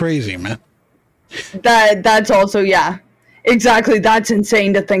 he's crazy, man. That's also, yeah, exactly. That's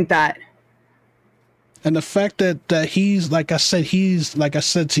insane to think that. And the fact that he's, like I said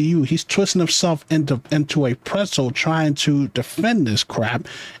to you, he's twisting himself into a pretzel trying to defend this crap,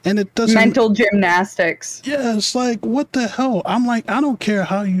 and it doesn't. Mental gymnastics. Yeah, it's like, what the hell? I'm like, I don't care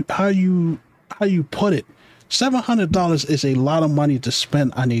how you put it. $700 is a lot of money to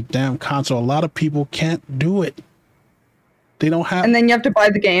spend on a damn console. A lot of people can't do it. They don't have. And then you have to buy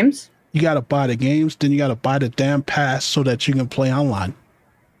the games. You got to buy the games, then you got to buy the damn pass so that you can play online.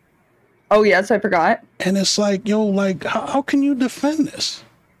 Oh, yes, I forgot. And it's like, yo, like, how can you defend this?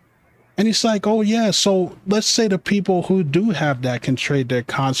 And he's like, oh, yeah, so let's say the people who do have that can trade their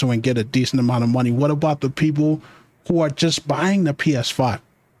console and get a decent amount of money. What about the people who are just buying the PS5?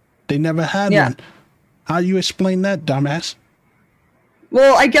 They never had one. How do you explain that, dumbass?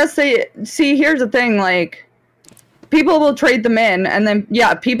 Well, I guess here's the thing, like, people will trade them in, and then,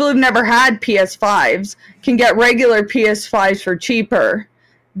 yeah, people who've never had PS5s can get regular PS5s for cheaper,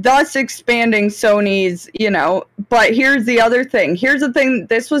 thus expanding Sony's, but here's the other thing. Here's the thing.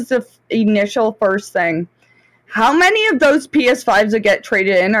 This was the initial first thing. How many of those PS5s that get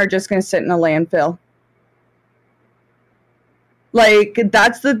traded in are just going to sit in a landfill? Like,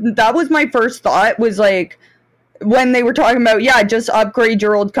 that was my first thought, was like, when they were talking about, yeah, just upgrade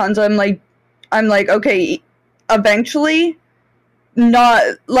your old console. I'm like, okay, eventually, not,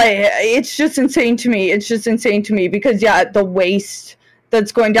 like, it's just insane to me. It's just insane to me because, yeah, the waste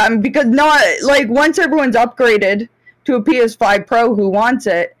that's going down, because not, like, once everyone's upgraded to a PS5 Pro who wants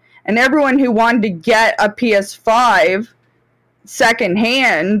it, and everyone who wanted to get a PS5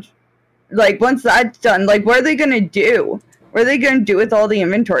 secondhand, like, once that's done, like, what are they going to do? What are they going to do with all the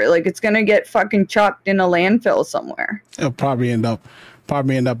inventory? Like, it's going to get fucking chucked in a landfill somewhere. It'll probably end up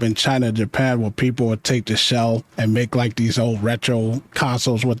probably end up in China, Japan, where people would take the shell and make like these old retro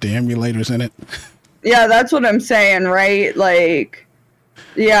consoles with the emulators in it. Yeah, that's what I'm saying, right? Like,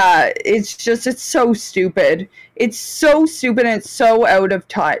 yeah, it's so stupid. It's so stupid and it's so out of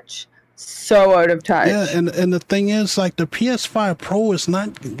touch. So out of touch. Yeah, and the thing is, like, the PS5 Pro is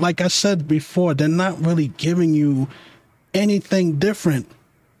not, like I said before, they're not really giving you anything different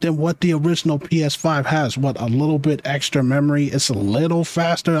than what the original PS5 has. What, a little bit extra memory? It's a little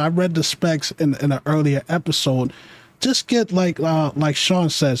faster. I read the specs in an earlier episode. Just get, like Sean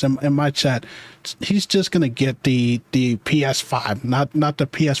says in my chat, he's just going to get the PS5, not the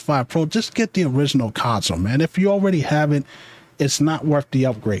PS5 Pro. Just get the original console, man. If you already have it, it's not worth the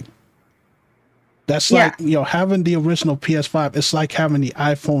upgrade. That's like, having the original PS5, it's like having the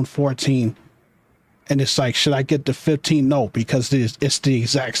iPhone 14. And it's like, should I get the 15? No, because it's the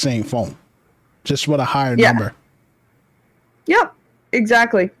exact same phone, just with a higher number. Yep,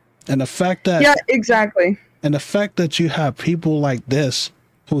 exactly. And the fact that... Yeah, exactly. And the fact that you have people like this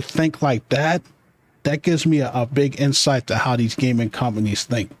who think like that, that gives me a big insight to how these gaming companies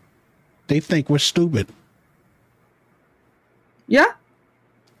think. They think we're stupid. Yeah.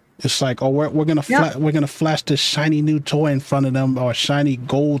 It's like, oh, we're gonna flash this shiny new toy in front of them, or a shiny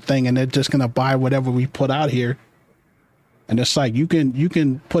gold thing, and they're just gonna buy whatever we put out here. And it's like, you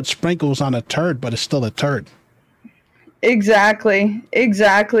can put sprinkles on a turd, but it's still a turd. Exactly.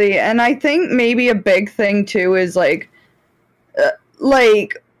 And I think maybe a big thing too is like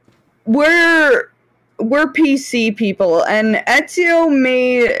we're PC people, and Ezio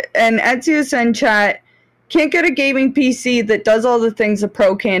sent chat. Can't get a gaming PC that does all the things a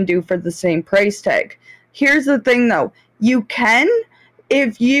pro can do for the same price tag. Here's the thing, though. You can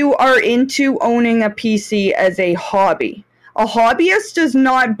if you are into owning a PC as a hobby. A hobbyist does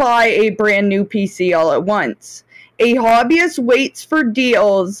not buy a brand new PC all at once. A hobbyist waits for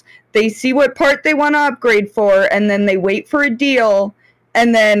deals. They see what part they want to upgrade for, and then they wait for a deal.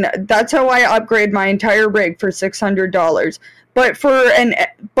 And then that's how I upgrade my entire rig for $600. But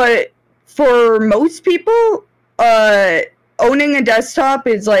for most people, owning a desktop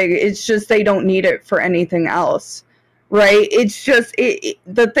is like, it's just they don't need it for anything else, right? It's just,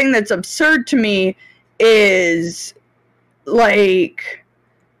 the thing that's absurd to me is, like,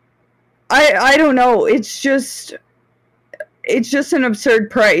 I don't know, it's just an absurd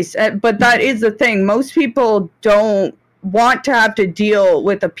price. But that is the thing. Most people don't want to have to deal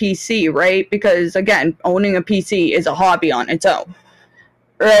with a PC, right? Because, again, owning a PC is a hobby on its own.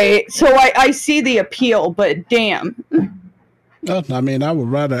 Right, so I see the appeal, but damn. I mean, I would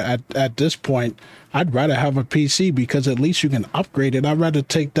rather, at this point, I'd rather have a PC, because at least you can upgrade it. I'd rather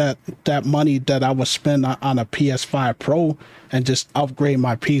take that money that I would spend on a PS5 Pro and just upgrade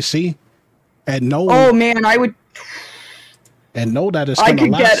my PC, and know. Oh man, I would. And know that it's gonna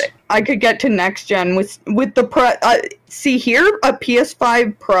last. I could get to next gen with the Pro. See here, a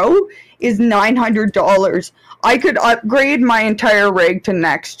PS5 Pro is $900. I could upgrade my entire rig to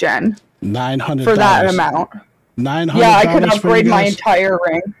next gen. $900 for that amount. $900. Yeah, I could upgrade my entire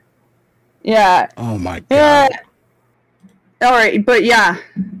rig. Yeah. Oh my god. All right, but yeah,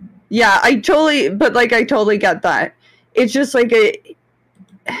 I totally get that. It's just like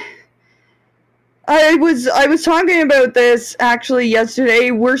I was talking about this actually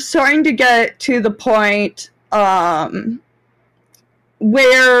yesterday. We're starting to get to the point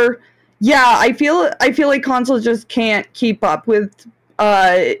where, yeah, I feel like consoles just can't keep up with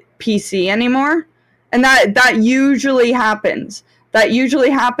PC anymore, and that usually happens.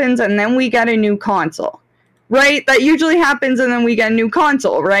 And then we get a new console, right? That usually happens, and then we get a new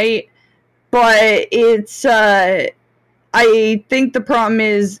console, right? But it's I think the problem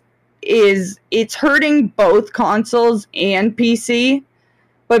is it's hurting both consoles and PC,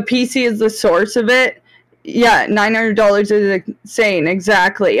 but PC is the source of it. Yeah, $900 is insane.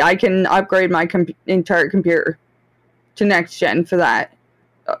 Exactly. I can upgrade my entire computer to next gen for that,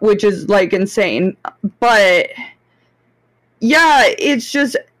 which is like insane. But yeah, it's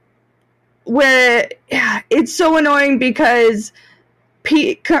just it's so annoying because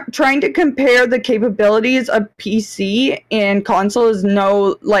trying to compare the capabilities of PC and console is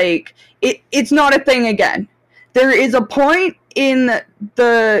it's not a thing again. There is a point in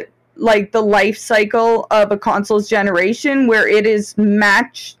the life cycle of a console's generation where it's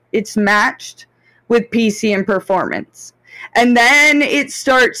matched with PC in performance. And then it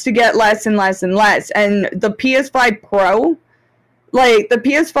starts to get less and less and less. And the PS5 Pro, the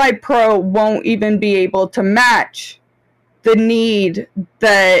PS5 Pro won't even be able to match the need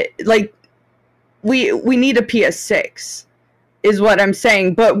that, we need a PS6 is what I'm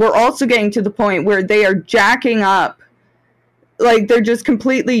saying. But we're also getting to the point where they are jacking up like they're just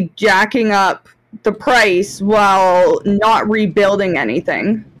completely jacking up the price while not rebuilding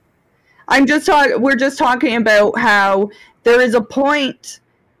anything. We're just talking about how there is a point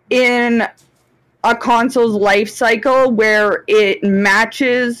in a console's life cycle where it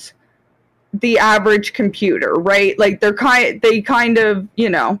matches the average computer, right? Like they kind of, you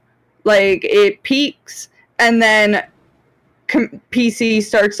know, like it peaks and then PC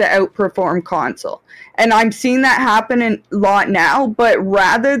starts to outperform console. And I'm seeing that happen a lot now, but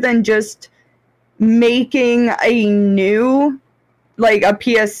rather than just making a new, like a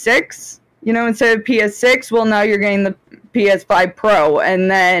PS6, you know, instead of PS6, well, now you're getting the PS5 Pro,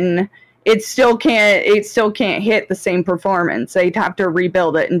 and then it still can't hit the same performance. They'd have to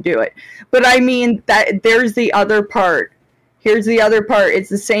rebuild it and do it. But I mean, that there's the other part. Here's the other part. It's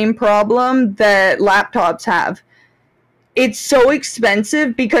the same problem that laptops have. It's so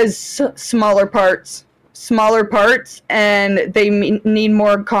expensive because smaller parts, and they need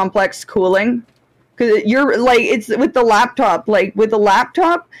more complex cooling. Because you're like, it's with the laptop. Like with a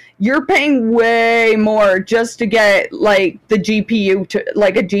laptop, you're paying way more just to get like the GPU to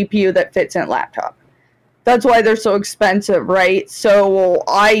like a GPU that fits in a laptop. That's why they're so expensive, right? So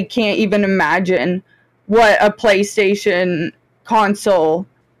I can't even imagine what a PlayStation console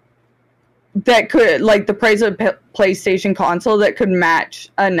that could, like the price of a PlayStation console that could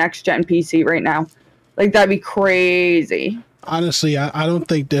match a next gen PC right now. Like that'd be crazy. Honestly, I don't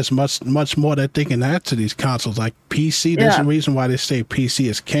think there's much more that they can add to these consoles. Like PC, there's a reason why they say PC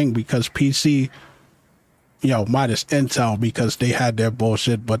is king, because PC, you know, minus Intel because they had their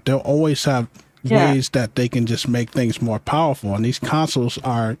bullshit, but they'll always have ways that they can just make things more powerful. And these consoles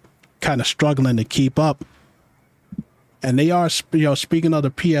are kind of struggling to keep up. And they are, you know, speaking of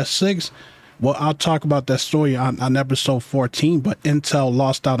the PS6, well, I'll talk about that story on episode 14, but Intel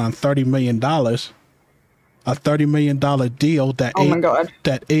lost out on $30 million. A $30 million deal that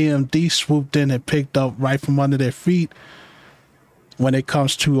that AMD swooped in and picked up right from under their feet when it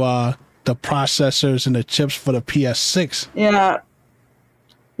comes to the processors and the chips for the PS6.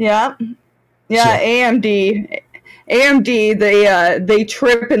 Yeah. AMD, they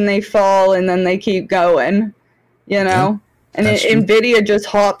trip and they fall and then they keep going, you know. And NVIDIA just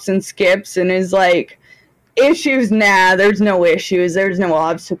hops and skips and is like, issues? Nah, there's no issues. There's no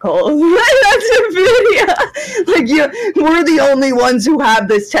obstacles. That's NVIDIA. Like, we're the only ones who have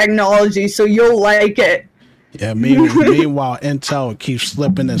this technology, so you'll like it. Yeah, meanwhile, Intel keeps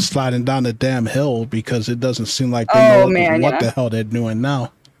slipping and sliding down the damn hill because it doesn't seem like they know what the hell they're doing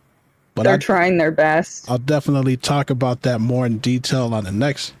now. But they're trying their best. I'll definitely talk about that more in detail on the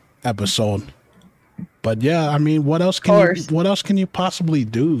next episode. But yeah, I mean, what else can you possibly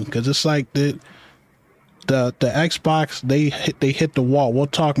do? Because it's like the Xbox, they hit the wall. We'll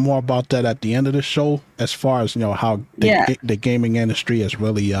talk more about that at the end of the show, as far as, you know, how the gaming industry is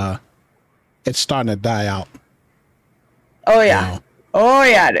really it's starting to die out. Oh yeah. You know? Oh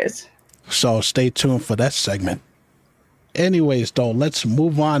yeah, it is. So stay tuned for that segment. Anyways, though, let's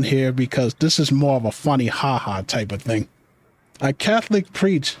move on here because this is more of a funny haha type of thing. A Catholic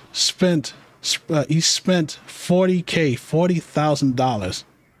priest spent $40,000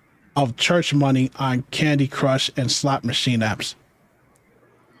 of church money on Candy Crush and slot machine apps.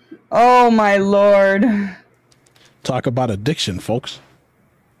 Oh my Lord. Talk about addiction, folks.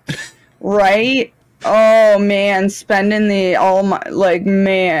 Right? Oh man, spending the almighty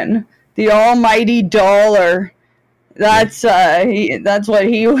dollar. That's what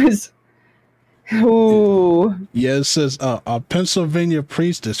he was. Ooh. Yeah, it says a Pennsylvania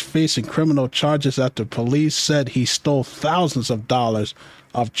priest is facing criminal charges after police said he stole thousands of dollars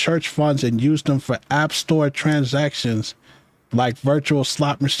of church funds and used them for App Store transactions like virtual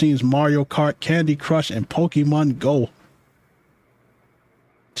slot machines, Mario Kart, Candy Crush, and Pokemon Go.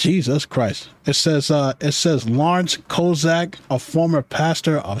 Jesus Christ. It says Lawrence Kozak, a former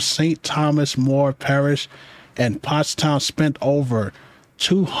pastor of St. Thomas More Parish in Pottstown, spent over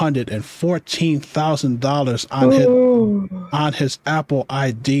 $214,000 on his Apple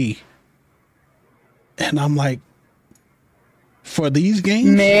ID. And I'm like, for these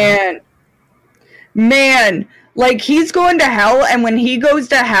games? Man, like he's going to hell, and when he goes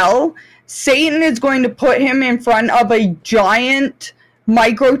to hell, Satan is going to put him in front of a giant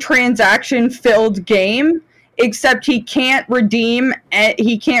microtransaction filled game, except he can't redeem and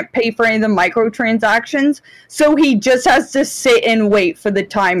he can't pay for any of the microtransactions, so he just has to sit and wait for the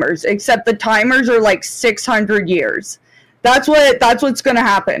timers, except the timers are like 600 years. That's what's going to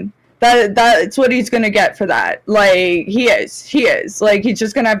happen. That's what he's going to get for that. Like he is like, he's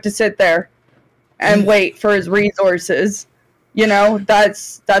just going to have to sit there and wait for his resources. You know,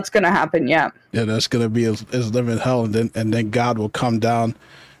 that's going to happen. Yeah. Yeah, that's gonna be his living hell, and then God will come down.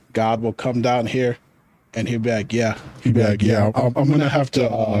 God will come down here, and he'll be like, yeah, I'm gonna have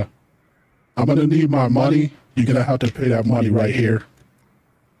to. I'm gonna need my money. You're gonna have to pay that money right here.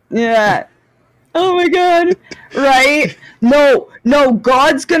 Yeah. Oh my God. Right? No,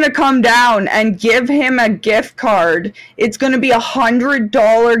 God's gonna come down and give him a gift card. It's gonna be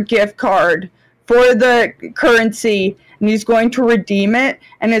 $100 gift card for the currency, and he's going to redeem it,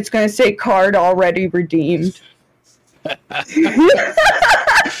 and it's gonna say card already redeemed. I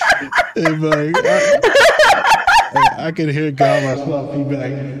can hear God myself. He'd be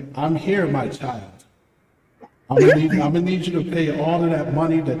like, I'm here, my child. I'm gonna need you to pay all of that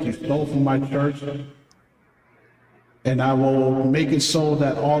money that you stole from my church, and I will make it so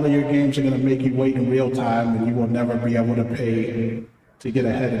that all of your games are gonna make you wait in real time, and you will never be able to pay to get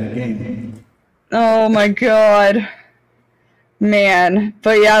ahead in the game. Oh my God, man!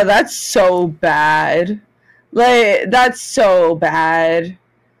 But yeah, that's so bad. Like, that's so bad.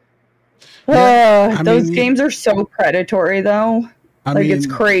 Yeah, those games are so predatory, though. I mean, it's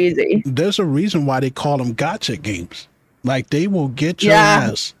crazy. There's a reason why they call them gotcha games. Like, they will get your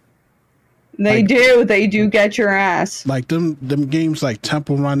ass. They do. They do get your ass. Like them games like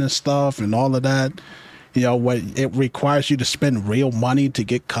Temple Run and stuff and all of that. You know, what it requires you to spend real money to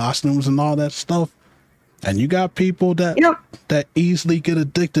get costumes and all that stuff. And you got people that easily get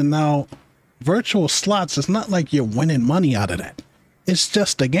addicted. Now, virtual slots, it's not like you're winning money out of that. It's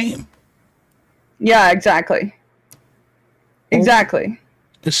just a game. Yeah, exactly. Exactly.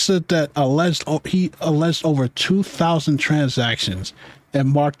 It said that he alleged over 2,000 transactions and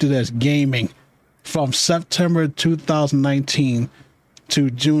marked it as gaming from September 2019 to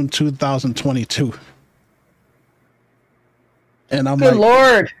June 2022. And Good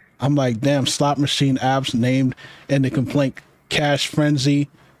Lord. I'm like, damn, slot machine apps named in the complaint: Cash Frenzy,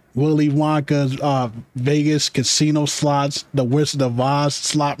 Willy Wonka's Vegas casino slots, the Wizard of Oz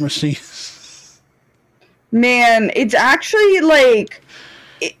slot machines. Man, it's actually like,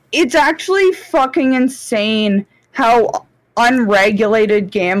 it's actually fucking insane how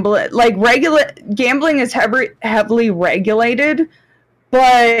unregulated gambling, like gambling is heavily regulated,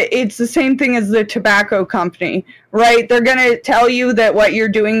 but it's the same thing as the tobacco company, right? They're going to tell you that what you're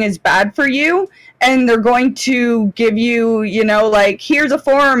doing is bad for you, and they're going to give you, you know, like, here's a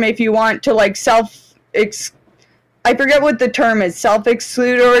form if you want to, like, I forget what the term is,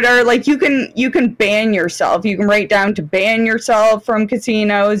 self-exclude or whatever. Like, you can ban yourself. You can write down to ban yourself from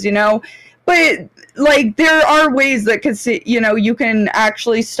casinos, you know. But, like, there are ways that, you know, you can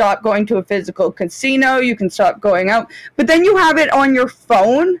actually stop going to a physical casino. You can stop going out. But then you have it on your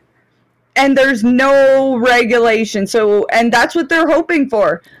phone, and there's no regulation. So, and that's what they're hoping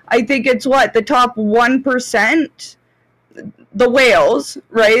for. I think it's the top 1%. The whales,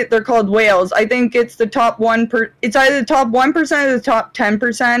 right? They're called whales. I think it's the top 1%. It's either the top 1% or the top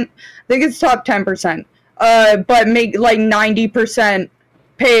 10%. I think it's top 10%. But make like 90%,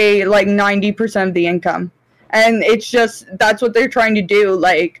 pay like 90% of the income. And it's just, that's what they're trying to do.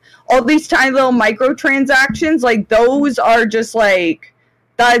 Like, all these tiny little microtransactions, like, those are just like,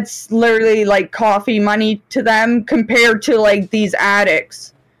 that's literally like coffee money to them compared to like these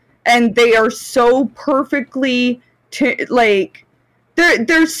addicts. And they are so perfectly like,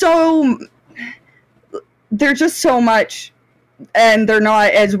 there's just so much, and they're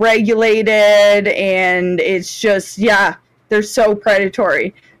not as regulated, and it's just, yeah, they're so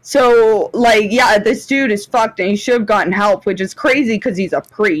predatory. So, like, yeah, this dude is fucked, and he should have gotten help, which is crazy because he's a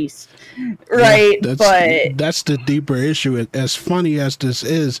priest, right? Yeah, that's the deeper issue. As funny as this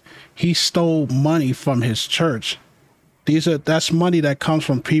is, he stole money from his church. That's money that comes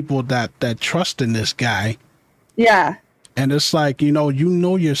from people that trust in this guy. Yeah. And it's like, you know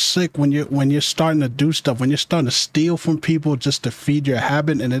you're sick when you're starting to do stuff, when you're starting to steal from people just to feed your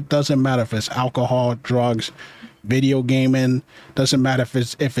habit. And it doesn't matter if it's alcohol, drugs, video gaming, doesn't matter if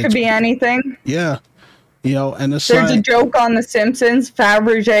it's could be anything. Yeah. You know, and it's there's a joke on The Simpsons,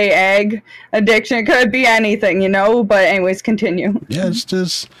 Fabergé egg addiction. It could be anything, you know, but anyways, continue. Yeah, it's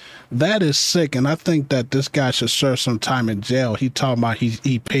just, that is sick. And I think that this guy should serve some time in jail. He talking about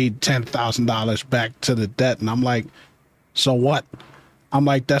he paid $10,000 back to the debt. And I'm like, so what? I'm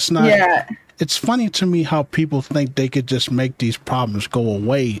like, that's not, it's funny to me how people think they could just make these problems go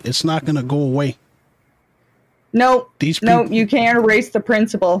away. It's not going to go away. Nope. You can't erase the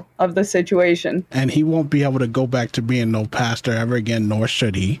principle of the situation. And he won't be able to go back to being no pastor ever again, nor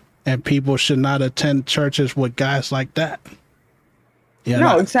should he. And people should not attend churches with guys like that. Yeah,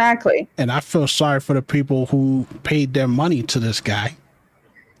 no, exactly. And I feel sorry for the people who paid their money to this guy.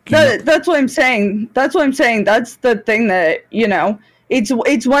 That's what I'm saying. That's what I'm saying. That's the thing that,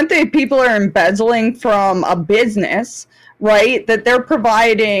 it's one thing people are embezzling from a business, right? That they're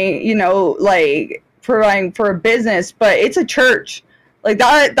providing, providing for a business, but it's a church. Like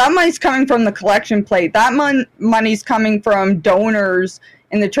that money's coming from the collection plate. That money's coming from donors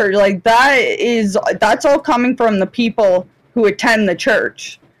in the church. Like that's all coming from the people who attend the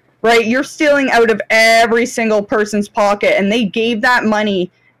church, right? You're stealing out of every single person's pocket, and they gave that money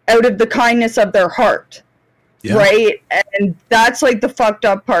out of the kindness of their heart. Yeah. Right? And that's like the fucked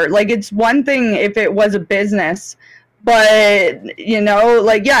up part. Like, it's one thing if it was a business, but and a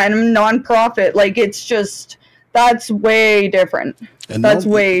nonprofit, like, it's just, that's way different.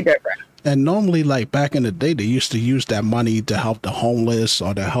 Way different. And normally, like, back in the day, they used to use that money to help the homeless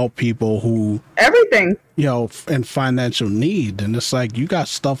or to help people who everything, in financial need. And it's like, you got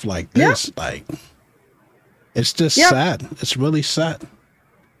stuff like this. Yeah. Like, it's just sad. It's really sad.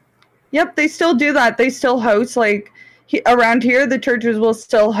 Yep, they still do that. They still host, like, around here, the churches will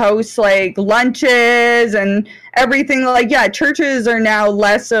still host, like, lunches and everything. Like, yeah, churches are now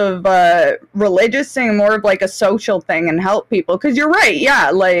less of a religious thing, more of, like, a social thing and help people. Because you're right,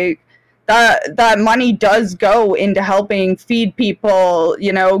 yeah, like, that money does go into helping feed people,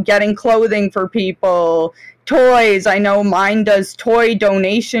 getting clothing for people, toys. I know mine does toy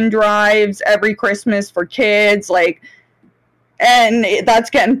donation drives every Christmas for kids, like, and that's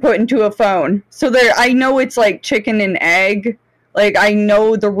getting put into a phone. So I know it's like chicken and egg. Like, I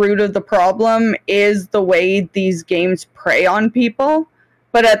know the root of the problem is the way these games prey on people.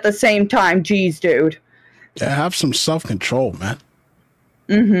 But at the same time, geez, dude. Yeah, have some self-control, man.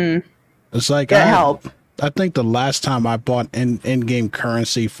 Mm-hmm. It's like, help. I think the last time I bought in-game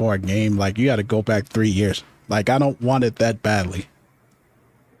currency for a game, like, you got to go back 3 years. Like, I don't want it that badly.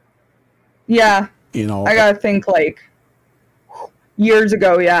 Yeah. I got to think, like, years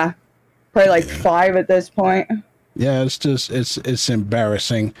ago, yeah. Probably like 5 at this point. Yeah, it's just it's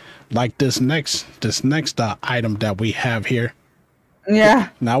embarrassing. Like this next item that we have here. Yeah.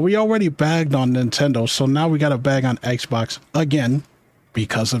 Now we already bagged on Nintendo, so now we got a bag on Xbox again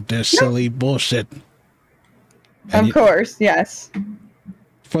because of this silly bullshit. Of course, yes.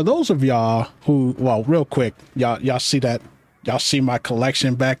 For those of y'all who, well, real quick, y'all see that? Y'all see my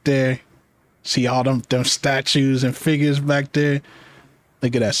collection back there? See all them statues and figures back there?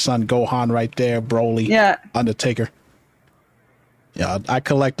 Look at that Son Gohan right there, Broly, Undertaker. Yeah, I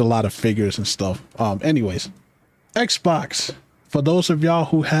collect a lot of figures and stuff. Anyways, Xbox. For those of y'all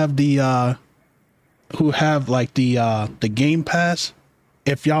who have the Game Pass,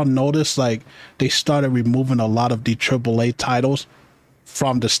 if y'all notice, like, they started removing a lot of the AAA titles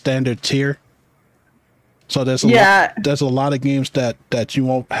from the standard tier. So there's a lot of games that you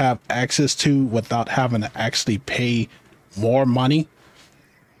won't have access to without having to actually pay more money.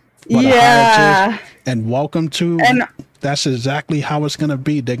 Yeah. And welcome to, that's exactly how it's going to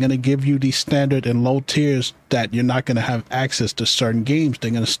be. They're going to give you the standard and low tiers that you're not going to have access to certain games.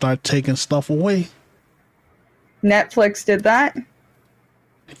 They're going to start taking stuff away. Netflix did that.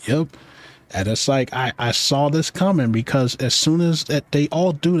 Yep. And it's like, I saw this coming because as soon as they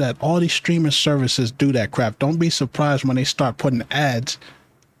all do that, all these streaming services do that crap. Don't be surprised when they start putting ads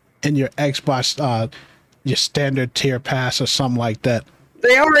in your Xbox, your standard tier pass or something like that.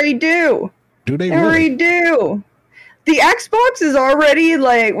 They already do. Do they really? Already do. The Xbox is already,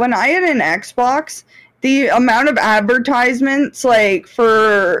 like, when I had an Xbox, the amount of advertisements, like,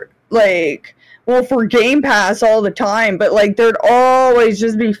 for Game Pass all the time, but, like, there'd always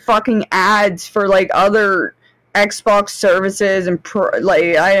just be fucking ads for, like, other Xbox services and,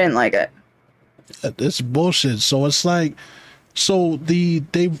 I didn't like it. It's bullshit. So it's like, they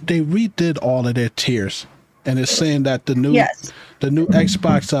redid all of their tiers. And it's saying that the new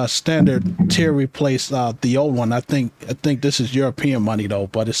Xbox standard tier replaced the old one. I think this is European money though,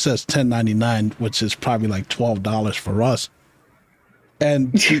 but it says $10.99, which is probably like $12 for us.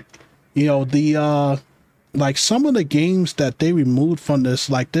 And like some of the games that they removed from this,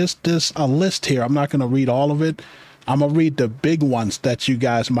 like there's a list here. I'm not gonna read all of it. I'm gonna read the big ones that you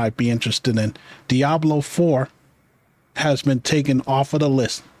guys might be interested in. Diablo 4 has been taken off of the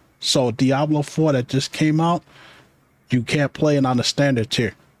list. So Diablo 4 that just came out, you can't play it on the standard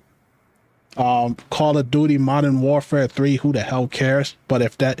tier. Call of Duty Modern Warfare 3, who the hell cares? But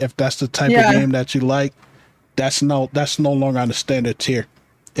if that's the type of game that you like, that's no longer on the standard tier.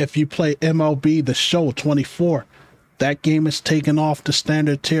 If you play MLB The Show 24, that game is taken off the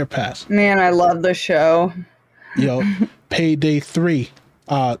standard tier pass. Man, I love The Show. Payday 3.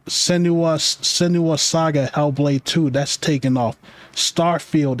 Senua Saga Hellblade 2, that's taken off.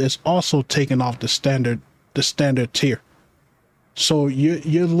 Starfield is also taken off the standard tier. So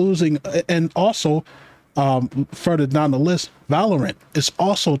you're losing, and also further down the list, Valorant is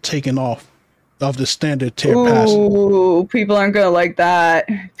also taken off of the standard tier pass. Ooh, people aren't gonna like that.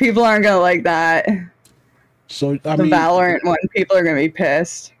 People aren't gonna like that. So I The mean, Valorant one, people are gonna be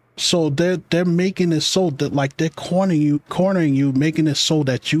pissed. so they're making it so that like they're cornering you, making it so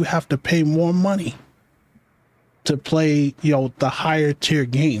that you have to pay more money to play, you know, the higher tier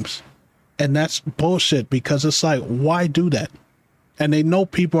games. And that's bullshit, because it's like, why do that? And they know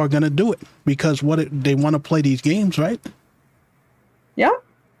people are going to do it because they want to play these games, right? Yeah.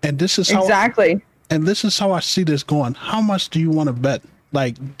 And this is how exactly. And this is how I see this going. How much do you want to bet?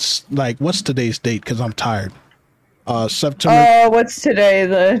 Like what's today's date? Because I'm tired. September. What's today?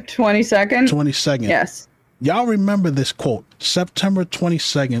 The 22nd. 22nd. Yes. Y'all remember this quote, September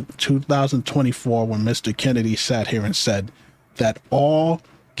 22nd, 2024, when Mr. Kennedy sat here and said that all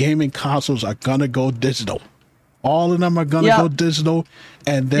gaming consoles are gonna go digital. All of them are gonna go digital,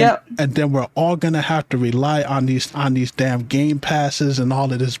 and then we're all gonna have to rely on these damn game passes and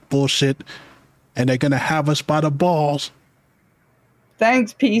all of this bullshit, and they're gonna have us by the balls.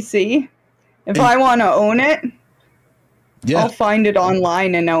 Thanks, PC. If I want to own it, I'll find it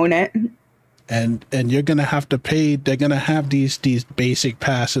online and own it. And you're gonna have to pay. They're gonna have these basic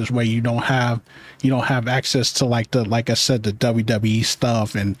passes where you don't have access to like I said, the WWE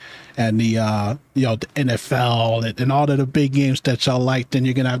stuff and the the NFL and all of the big games that y'all like. Then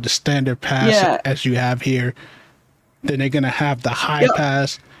you're gonna have the standard pass as you have here. Then they're gonna have the high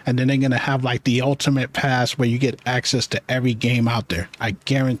pass, and then they're gonna have like the ultimate pass where you get access to every game out there. I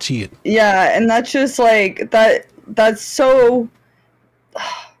guarantee it. Yeah, and that's just like that. That's so.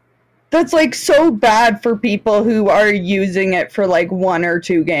 That's like so bad for people who are using it for like 1 or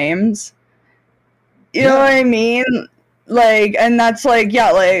 2 games. You know what I mean? Like, and that's like,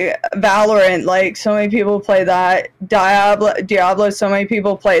 like Valorant, like so many people play that. Diablo, so many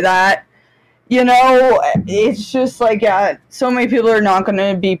people play that. You know, it's just like, so many people are not going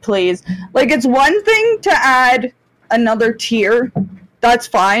to be pleased. Like, it's one thing to add another tier. That's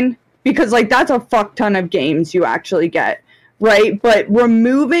fine. Because like, that's a fuck ton of games you actually get. Right, but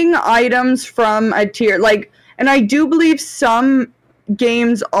removing items from a tier, like, and I do believe some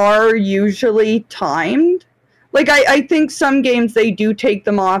games are usually timed. Like, I think some games, they do take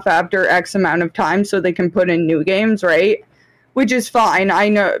them off after X amount of time so they can put in new games, right? Which is fine. I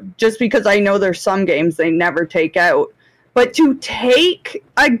know, just because I know there's some games they never take out. But to take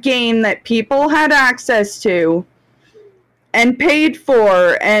a game that people had access to and paid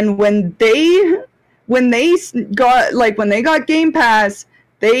for, and when they got Game Pass,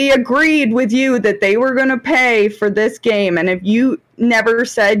 they agreed with you that they were going to pay for this game. And if you never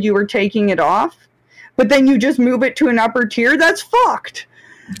said you were taking it off, but then you just move it to an upper tier, that's fucked.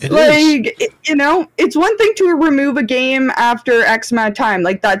 You know, it's one thing to remove a game after X amount of time.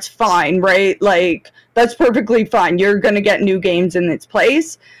 Like, that's fine, right? Like, that's perfectly fine. You're going to get new games in its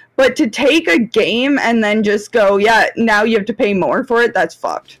place. But to take a game and then just go, now you have to pay more for it, that's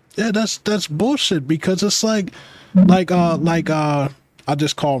fucked. Yeah, that's bullshit, because it's like I'll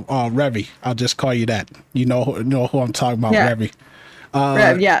just call Revy. I'll just call you that. You know who I'm talking about, Revy.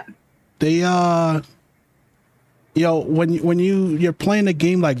 Rev, They when you're playing a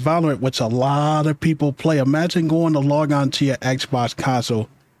game like Valorant, which a lot of people play, imagine going to log on to your Xbox console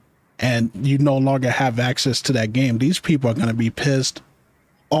and you no longer have access to that game. These people are gonna be pissed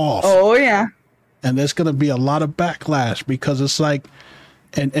off. Oh yeah. And there's gonna be a lot of backlash, because it's like,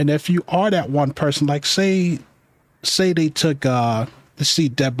 and if you are that one person, like say they took let's see,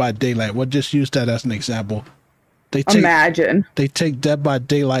 Dead by Daylight. We'll just use that as an example. They take Dead by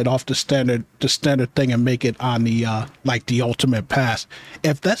Daylight off the standard thing and make it on the like the ultimate pass.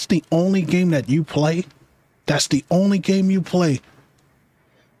 If that's the only game that you play, that's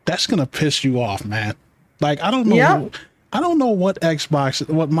gonna piss you off, man. Like, I don't know what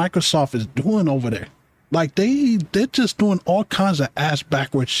Microsoft is doing over there. Like, they're just doing all kinds of ass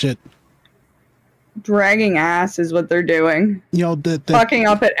backwards shit. Dragging ass is what they're doing. You know, they're fucking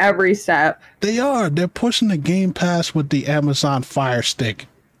up at every step. They're pushing the Game Pass with the Amazon Fire Stick,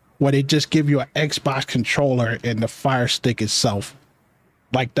 where they just give you an Xbox controller and the Fire Stick itself.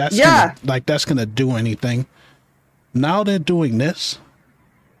 Like, that's gonna do anything. Now they're doing this.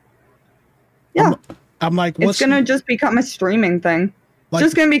 Yeah. I'm like, it's gonna just become a streaming thing. Like,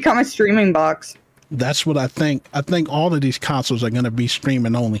 just gonna become a streaming box. That's what I think. I think all of these consoles are gonna be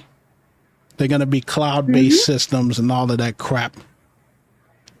streaming only. They're gonna be cloud-based systems and all of that crap.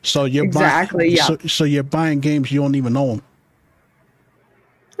 So you're so you're buying games you don't even own.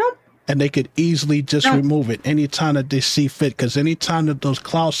 Nope. And they could easily just remove it anytime that they see fit, because anytime that those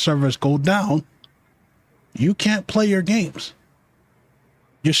cloud servers go down, you can't play your games.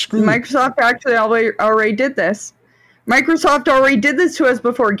 you're screwed. Microsoft actually already did this. Microsoft already did this to us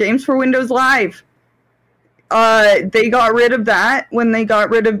before. Games for Windows Live. They got rid of that when they got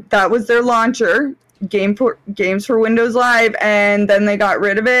rid of that was their launcher, Games for Windows Live, and then they got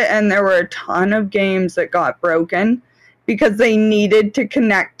rid of it, and there were a ton of games that got broken because they needed to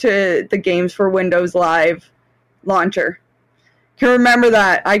connect to the Games for Windows Live launcher. Can remember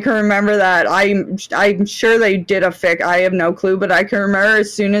that. I can remember that. I'm sure they did a fix. I have no clue, but I can remember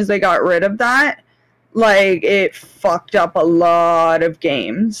as soon as they got rid of that, like it fucked up a lot of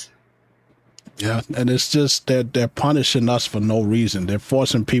games. Yeah, and it's just they're punishing us for no reason. They're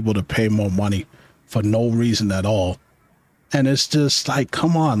forcing people to pay more money for no reason at all. And it's just like,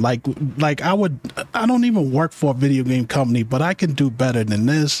 come on, like I don't even work for a video game company, but I can do better than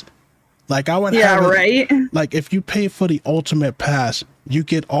this. Like I would have right. Like if you pay for the Ultimate Pass, you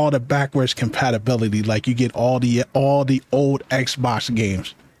get all the backwards compatibility. Like you get all the old Xbox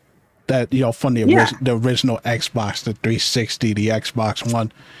games that, you know, from the original Xbox, the 360, the Xbox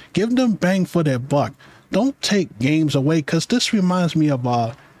One. Give them bang for their buck. Don't take games away, because this reminds me of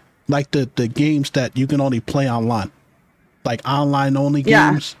like the games that you can only play online, like online only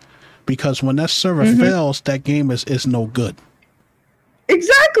games, because when that server fails, that game is no good.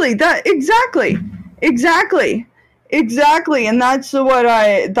 Exactly. And that's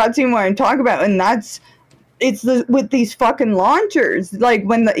even what I'm talking about. And with these fucking launchers, like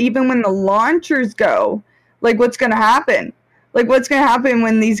even when the launchers go, like what's going to happen? Like what's going to happen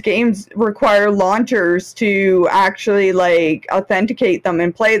when these games require launchers to actually like authenticate them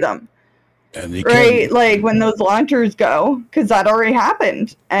and play them? And right? Like when those launchers go, because that already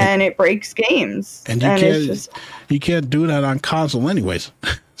happened, and it breaks games. And you can't do that on console anyways.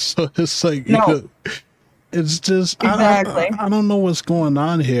 So it's like, it's just exactly. I don't know what's going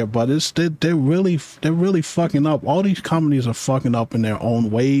on here, but they're really fucking up. All these companies are fucking up in their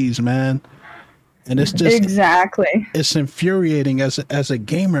own ways, man. And it's just exactly. It's infuriating as a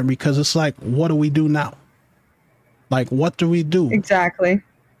gamer, because it's like, what do we do now? Like, what do we do? Exactly.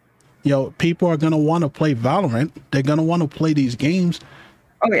 You know, people are going to want to play Valorant. They're going to want to play these games.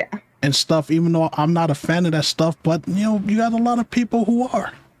 Oh, yeah. And stuff, even though I'm not a fan of that stuff. But, you know, you got a lot of people who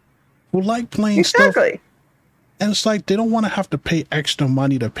like playing stuff. And it's like, they don't want to have to pay extra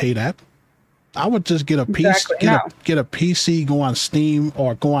money to pay that. I would just get a get a PC, go on Steam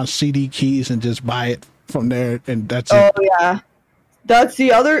or go on CD Keys and just buy it from there. And that's it. Oh, yeah. That's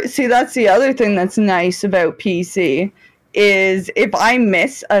the other thing that's nice about PC. Is if I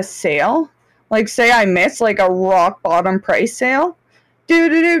miss a sale, like say I miss like a rock bottom price sale,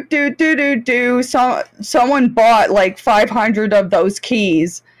 someone bought like 500 of those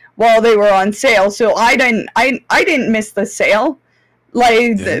keys while they were on sale, so I didn't miss the sale.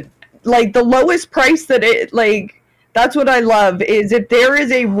 Like the lowest price that it, like, that's what I love, is if there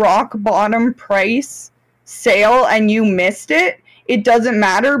is a rock bottom price sale and you missed it, it doesn't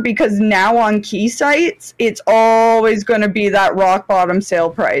matter, because now on key sites, it's always going to be that rock bottom sale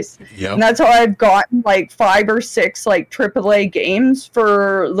price. Yep. And that's how I've gotten like 5 or 6 like AAA games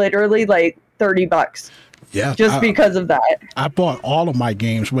for literally like $30. Yeah. Just because of that. I bought all of my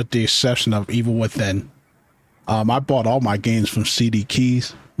games with the exception of Evil Within. I bought all my games from CD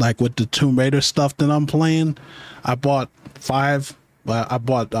Keys. Like with the Tomb Raider stuff that I'm playing, I bought 5. I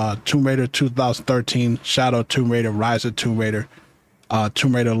bought Tomb Raider 2013, Shadow Tomb Raider, Rise of Tomb Raider,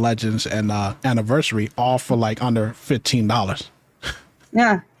 Tomb Raider Legends, and Anniversary, all for like under $15.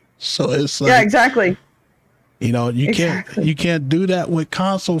 Yeah. So it's like, yeah, exactly. You know, you can't do that with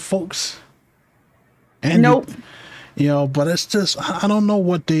console folks. And nope. You know, but it's just, I don't know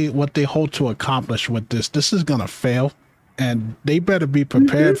what they hope to accomplish with this. This is gonna fail, and they better be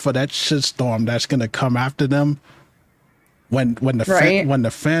prepared for that shitstorm that's gonna come after them. When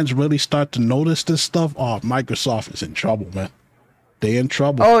the fans really start to notice this stuff, oh, Microsoft is in trouble, man. They're in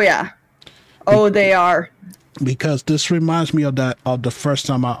trouble. Oh yeah. Oh, they are. Because this reminds me of the first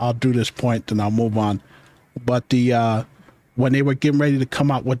time I'll do this point, and I'll move on. But when they were getting ready to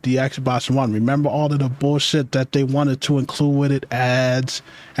come out with the Xbox One, remember all of the bullshit that they wanted to include with it, ads,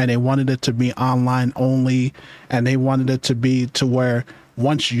 and they wanted it to be online only, and they wanted it to be to where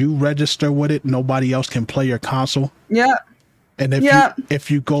once you register with it, nobody else can play your console. Yeah. And if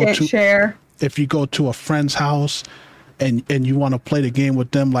you go to a friend's house and you want to play the game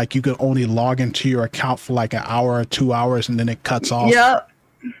with them, like you can only log into your account for like an hour or 2 hours, and then it cuts off. Yep.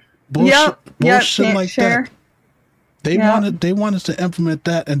 Bullshit like that. They wanted to implement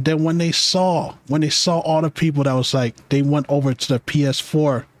that, and then when they saw all the people that was like, they went over to the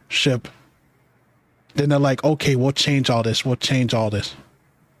PS4 ship, then they're like, okay, we'll change all this.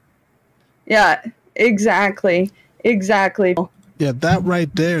 Yeah, exactly. Yeah, that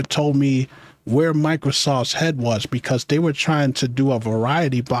right there told me where Microsoft's head was, because they were trying to do a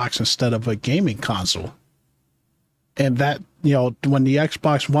variety box instead of a gaming console. And that, you know, when the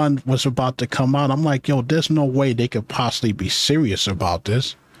Xbox One was about to come out, I'm like, yo, there's no way they could possibly be serious about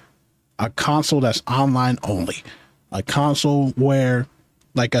this. A console that's online only. A console where,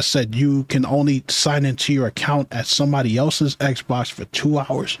 like I said, you can only sign into your account at somebody else's Xbox for 2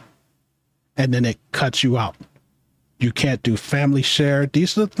 hours, and then it cuts you out. You can't do family share.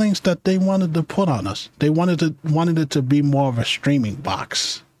 These are the things that they wanted to put on us. They wanted it to be more of a streaming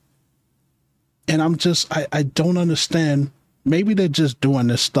box. And I'm just, I don't understand. Maybe they're just doing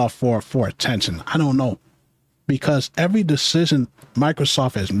this stuff for attention. I don't know. Because every decision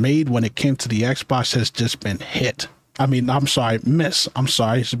Microsoft has made when it came to the Xbox has just been hit. I mean, miss. I'm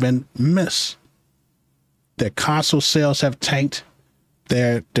sorry, it's been miss. Their console sales have tanked.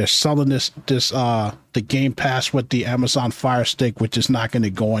 They're selling the Game Pass with the Amazon Fire Stick, which is not going to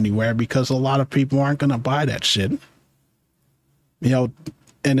go anywhere because a lot of people aren't going to buy that shit. You know,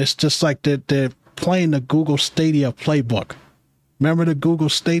 and it's just like they're playing the Google Stadia playbook. Remember the Google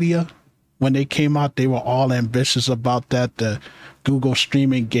Stadia? When they came out, they were all ambitious about that, the Google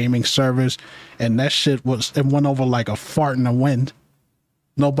streaming gaming servers, and that shit it went over like a fart in the wind.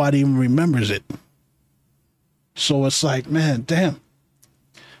 Nobody even remembers it. So it's like, man, damn.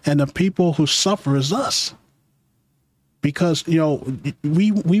 And the people who suffer is us. Because, you know,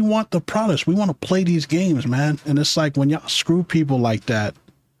 we want the products. We want to play these games, man. And it's like when y'all screw people like that,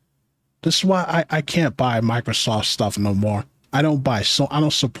 this is why I can't buy Microsoft stuff no more. I don't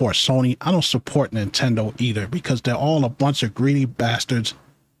support Sony. I don't support Nintendo either, because they're all a bunch of greedy bastards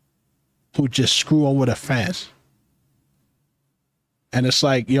who just screw over the fans. And it's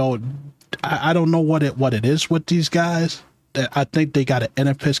like, yo, I don't know what it is with these guys. That I think they got an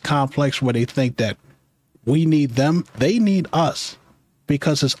Oedipus complex where they think that we need them. They need us,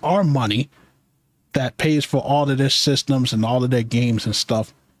 because it's our money that pays for all of their systems and all of their games and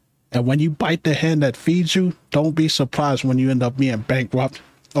stuff. And when you bite the hand that feeds you, don't be surprised when you end up being bankrupt.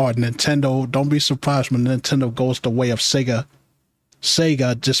 Or Nintendo, don't be surprised when Nintendo goes the way of Sega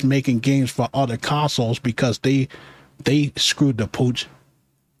just making games for other consoles because they screwed the pooch.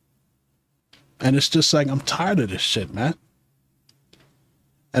 And it's just like, I'm tired of this shit, man.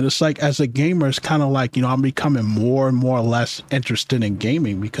 And it's like, as a gamer, it's kind of like, you know, I'm becoming more and more or less interested in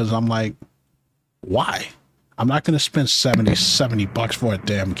gaming, because I'm like, why? I'm not going to spend $70 for a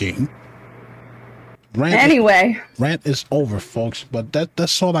damn game. Rant is over, folks. But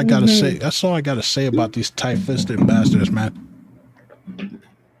that's all I got to say. That's all I got to say about these tight-fisted bastards, man.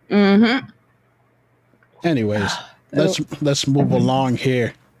 Anyways, let's move along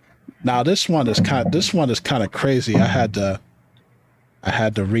here. Now, this one is kind of crazy. I had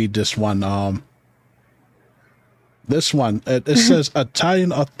to read this one. This one, it says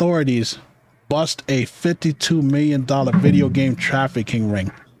Italian authorities bust a $52 million video game trafficking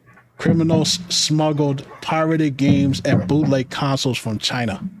ring. Criminals smuggled pirated games and bootleg consoles from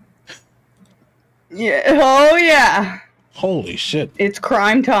China. Yeah. Oh, yeah. Holy shit. It's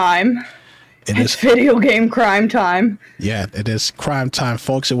crime time. It's video game crime time. Yeah, it is crime time,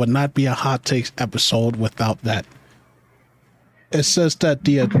 folks. It would not be a Hot Takes episode without that. It says that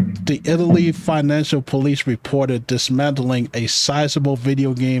the Italy Financial Police reported dismantling a sizable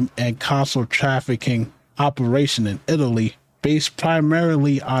video game and console trafficking operation in Italy based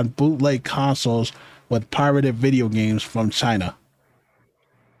primarily on bootleg consoles with pirated video games from China.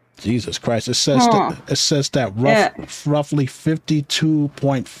 Jesus Christ. It says that roughly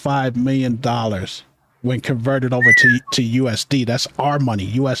 $52.5 million when converted over to USD. That's our money,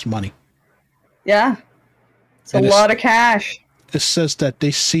 US money. Yeah. It's a lot of cash. It says that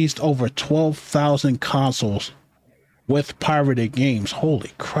they seized over 12,000 consoles with pirated games.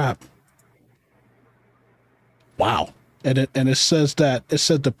 Holy crap. Wow. And it says that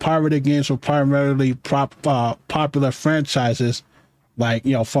the pirated games were primarily popular franchises, like,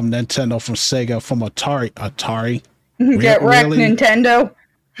 you know, from Nintendo, from Sega, from Atari. Get wrecked, really? Nintendo.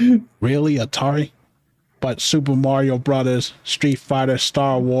 Really? Atari? But Super Mario Brothers, Street Fighter,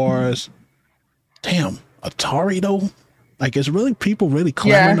 Star Wars. Damn, Atari though? Like, is people really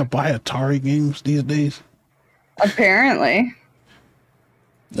clamoring to buy Atari games these days? Apparently.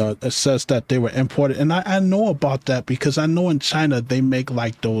 It says that they were imported, and I know about that because I know in China they make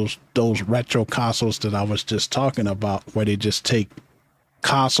like those retro consoles that I was just talking about, where they just take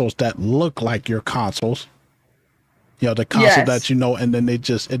consoles that look like your consoles, you know, the console that you know, and then it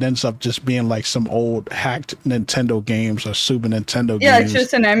ends up just being like some old hacked Nintendo games or Super Nintendo games. Yeah, it's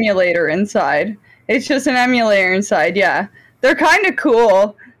just an emulator inside. Yeah. They're kind of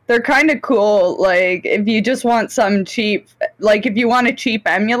cool. they're kind of cool. Like, if you just want some cheap, like, if you want a cheap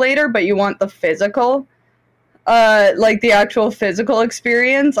emulator, but you want the physical, like the actual physical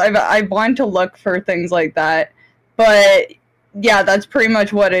experience, I want to look for things like that. But yeah, that's pretty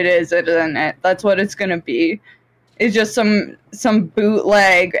much what it is, isn't it? That's what it's gonna be. It's just some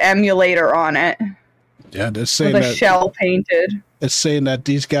bootleg emulator on it. Yeah, they're saying with a shell painted. It's saying that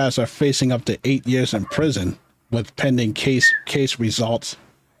these guys are facing up to 8 years in prison with pending case results.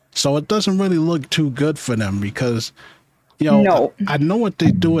 So it doesn't really look too good for them because, you know, no. I know what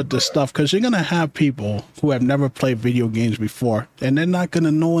they do with this stuff, because you're going to have people who have never played video games before, and they're not going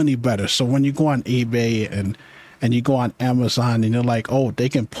to know any better. So when you go on eBay and you go on Amazon and you're like, oh, they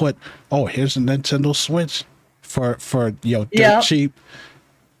can put, oh, here's a Nintendo Switch for you know, dirt cheap.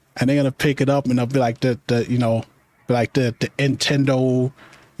 And they're going to pick it up and they'll be like the Nintendo,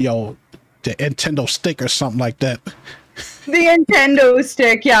 you know, the Nintendo stick or something like that. The Nintendo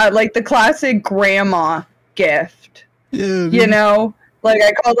stick, yeah, like the classic grandma gift. Yeah, you know, like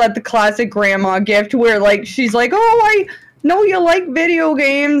I call that the classic grandma gift, where like she's like, oh, I know you like video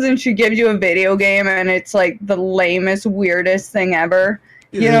games, and she gives you a video game and it's like the lamest, weirdest thing ever.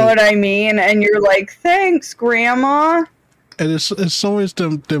 You know what I mean? And you're like, thanks, grandma. And it's always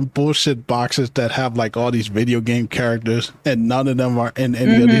them bullshit boxes that have like all these video game characters and none of them are in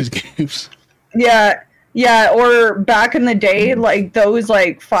any of these games. Yeah, or back in the day, like those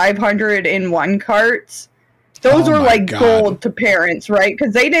like 500 in one carts. Those were like gold to parents, right?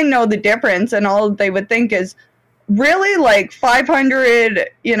 Because they didn't know the difference, and all they would think is, really, like 500,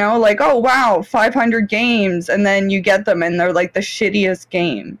 you know, like, oh wow, 500 games, and then you get them and they're like the shittiest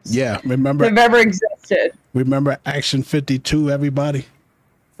games. Yeah, remember they've ever existed. Remember Action 52, everybody,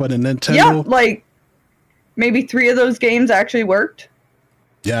 for the Nintendo? Yeah, like maybe 3 of those games actually worked.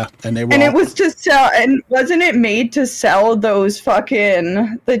 Yeah, and they were. And it was to sell, and wasn't it made to sell those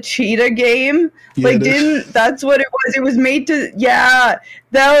fucking the cheetah game? Yeah, like, that's what it was. It was made to, that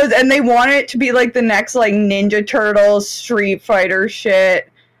was, and they wanted it to be like the next like Ninja Turtles, Street Fighter shit.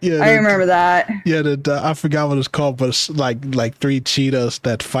 Yeah, I remember that. Yeah, I forgot what it's called, but it's like 3 cheetahs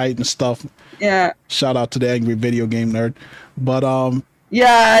that fight and stuff. Yeah. Shout out to the Angry Video Game Nerd, but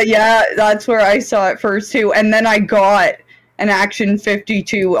Yeah, that's where I saw it first too, and then I got an Action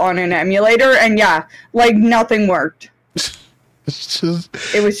 52 on an emulator, and yeah, like nothing worked. It's just,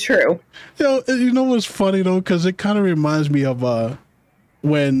 it was true. You know what's funny though, because it kind of reminds me of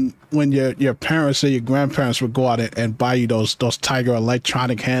when your parents or your grandparents would go out and buy you those Tiger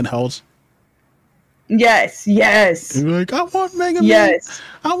electronic handhelds. Yes. You're like, I want Mega Man.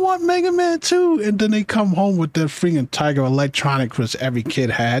 I want Mega Man 2. And then they come home with that freaking Tiger electronic, which every kid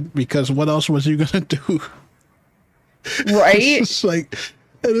had, because what else was you gonna do? Right? It's like,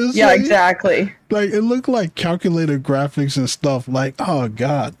 exactly. Like, it looked like calculated graphics and stuff. Like, oh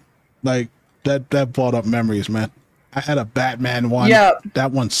god, like that brought up memories, man. I had a Batman one. Yeah,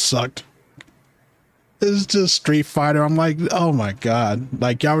 that one sucked. It's just Street Fighter. I'm like, oh my god,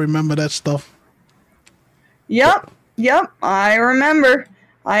 like y'all remember that stuff? Yep. I remember.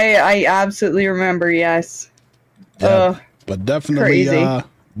 I absolutely remember. Yes. Yeah, but definitely, crazy.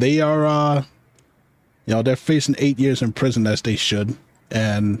 They are. You know, they're facing 8 years in prison, as they should,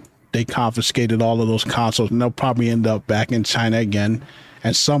 and they confiscated all of those consoles, and they'll probably end up back in China again,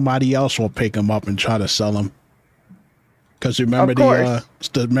 and somebody else will pick them up and try to sell them. Because remember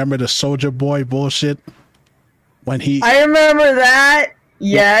the Soldier Boy bullshit when I remember that.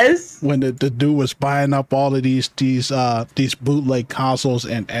 Yes. When the dude was buying up all of these bootleg consoles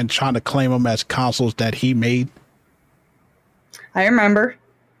and trying to claim them as consoles that he made. I remember.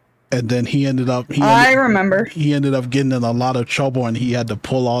 And then he ended up getting in a lot of trouble, and he had to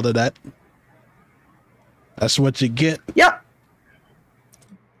pull all of that. That's what you get. Yep.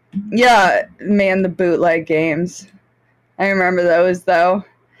 Yeah, man, the bootleg games. I remember those, though.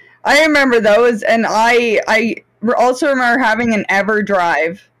 I remember those, and I also remember having an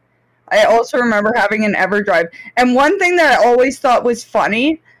EverDrive. And one thing that I always thought was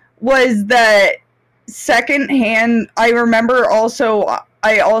funny was that secondhand, I remember also...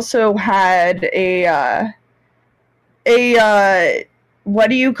 I also had a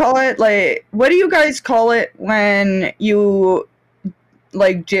what do you call it? Like, what do you guys call it when you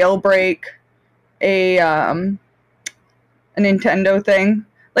like jailbreak a Nintendo thing?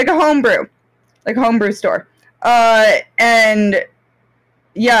 Like a homebrew store. And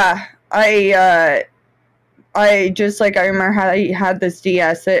yeah, I remember how I had this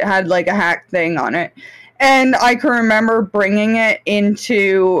DS. It had like a hack thing on it. And I can remember bringing it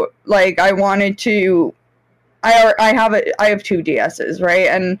into, like, I have 2 DSs, right?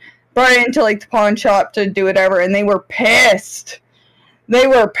 And brought it into, like, the pawn shop to do whatever, and they were pissed. They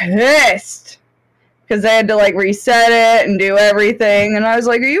were pissed because they had to like reset it and do everything. And I was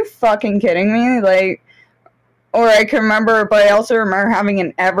like, are you fucking kidding me? Like, or I can remember, but I also remember having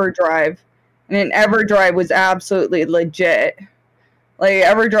an EverDrive, and an EverDrive was absolutely legit. Like,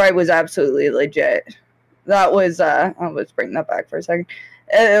 EverDrive was absolutely legit. That was, let's bring that back for a second.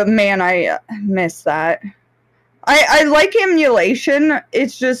 Man, I miss that. I like emulation.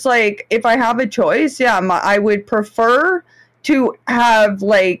 It's just like, if I have a choice, yeah, I would prefer to have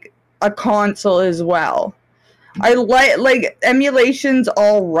like a console as well. I like emulation's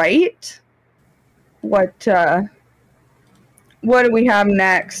all right. What do we have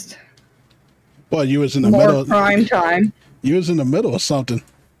next? Well, you was in the More middle. Prime time. You was in the middle of something.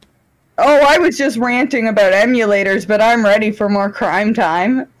 Oh, I was just ranting about emulators, but I'm ready for more crime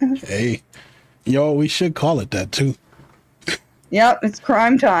time. Hey, yo, we should call it that too. Yep, it's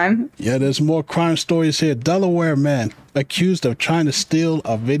crime time. Yeah, there's more crime stories here. Delaware man accused of trying to steal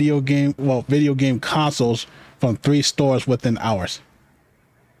a video game consoles from 3 stores within hours.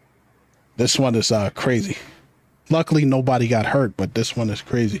 This one is crazy. Luckily, nobody got hurt, but this one is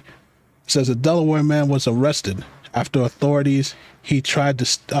crazy. It says a Delaware man was arrested after authorities he tried to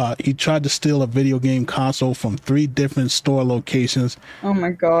steal a video game console from 3 different store locations. Oh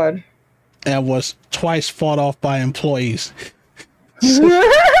my god! And was twice fought off by employees.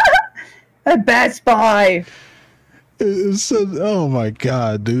 At Best Buy. It says, oh my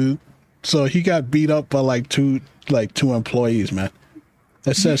god, dude. So he got beat up by like two employees, man.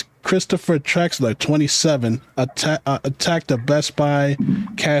 It says Christopher Trexler, 27, attacked a Best Buy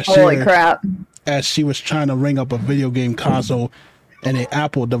cashier. Holy crap. As she was trying to ring up a video game console and an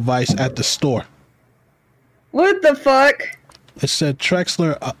Apple device at the store. What the fuck? It said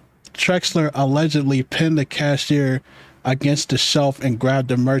Trexler allegedly pinned the cashier against the shelf and grabbed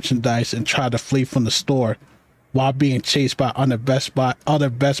the merchandise and tried to flee from the store while being chased by other Best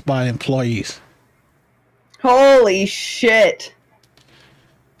Buy employees. Holy shit.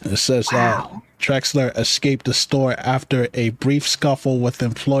 It says wow. Trexler escaped the store after a brief scuffle with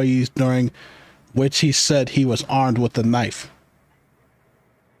employees during which he said he was armed with a knife.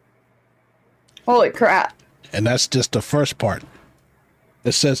 Holy crap. And that's just the first part.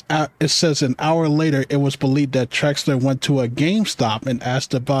 It says an hour later, it was believed that Trexler went to a GameStop and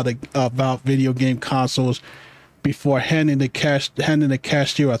asked about video game consoles before handing the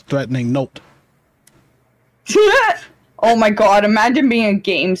cashier a threatening note. Oh my god, imagine being a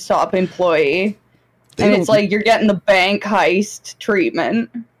GameStop employee. And it's like you're getting the bank heist treatment.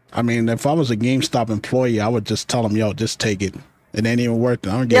 I mean, if I was a GameStop employee, I would just tell them, yo, just take it. It ain't even worth it.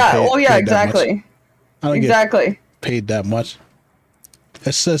 I don't get paid. Oh yeah, exactly. I don't get paid that much.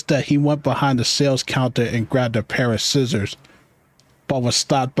 It says that he went behind the sales counter and grabbed a pair of scissors, but was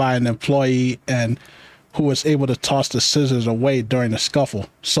stopped by an employee and who was able to toss the scissors away during the scuffle.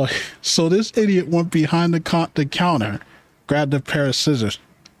 So this idiot went behind the counter, grabbed a pair of scissors.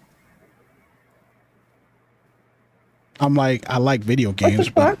 I'm like, I like video games,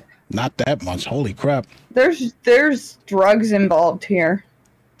 but not that much. Holy crap. There's drugs involved here.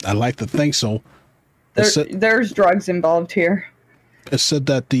 I like to think so. There's drugs involved here. It said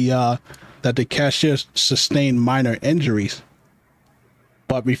that the cashier sustained minor injuries,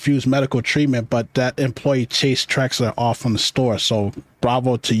 but refused medical treatment. But that employee chased Trexler off from the store. So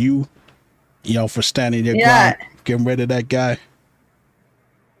bravo to you, for standing your ground, getting rid of that guy.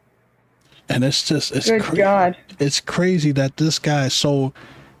 And it's God. It's crazy that this guy. So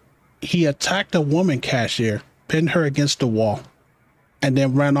he attacked a woman cashier, pinned her against the wall, and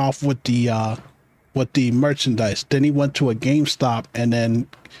then ran off with the merchandise. Then he went to a GameStop and then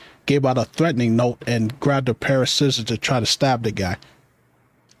gave out a threatening note and grabbed a pair of scissors to try to stab the guy.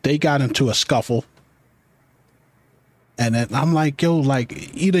 They got into a scuffle. And then I'm like, yo,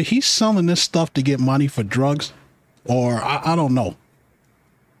 like either he's selling this stuff to get money for drugs or I don't know.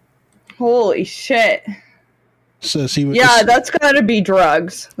 Holy shit. Says he was. Yeah, that's gotta be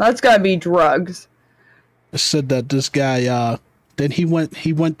drugs. That's gotta be drugs. It said that this guy, then he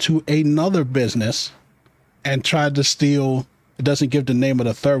went to another business and tried to steal. It doesn't give the name of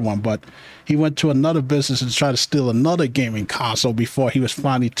the third one, but he went to another business and tried to steal another gaming console before he was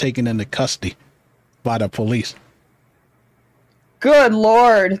finally taken into custody by the police. Good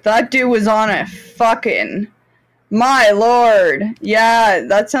lord, that dude was on a fucking... My lord. Yeah,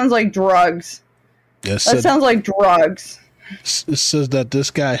 that sounds like drugs. Yes, that sounds like drugs. It says that this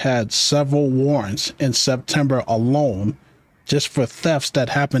guy had several warrants in September alone just for thefts that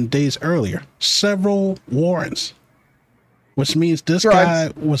happened days earlier. Several warrants. Which means this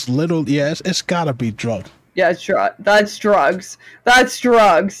guy was literally... Yeah, it's got to be drugs. Yeah, that's drugs. That's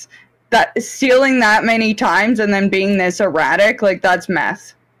drugs. that stealing that many times and then being this erratic, like, that's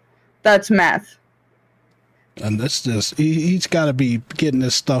meth. That's meth. And this just, he's got to be getting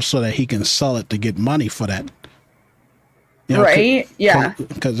this stuff so that he can sell it to get money for that. You know, right? Yeah.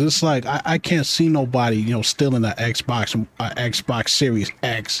 Because it's like, I can't see nobody, you know, stealing an Xbox Series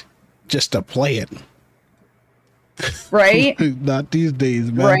X just to play it. Right? Not these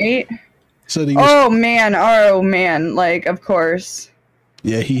days, man. Right? So oh man, like, of course.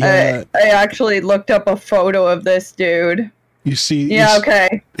 Yeah, he had... I actually looked up a photo of this dude. You see... Yeah,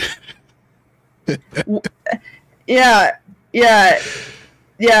 okay. Yeah.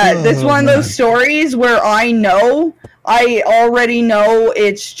 This is one of those stories where I already know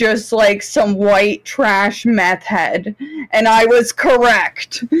it's just like some white trash meth head. And I was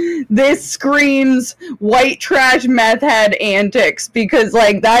correct. This screams white trash meth head antics, because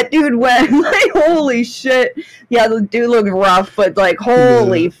like that dude went like, holy shit. Yeah, the dude looked rough, but like,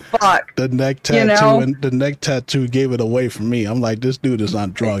 holy fuck. The neck tattoo, you know? And the neck tattoo gave it away for me. I'm like, this dude is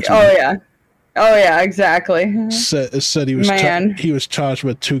on drugs. Oh yeah, exactly. It said he was he was charged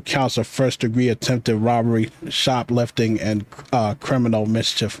with 2 counts of first-degree attempted robbery, shoplifting, and criminal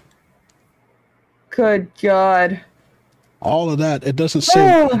mischief. Good God. All of that. It doesn't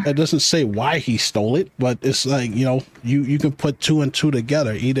say it doesn't say why he stole it, but it's like, you know, you can put 2 and 2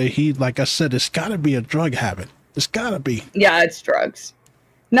 together. Either he, like I said, it's got to be a drug habit. It's got to be. Yeah, it's drugs.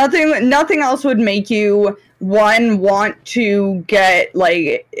 Nothing else would make you want to get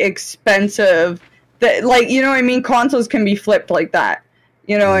like expensive, that, like, you know what I mean, consoles can be flipped like that,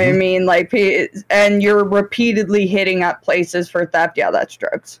 you know what I mean, like, and you're repeatedly hitting up places for theft. Yeah, that's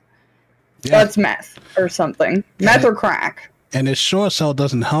drugs. That's meth or something. Meth or crack. And it sure as hell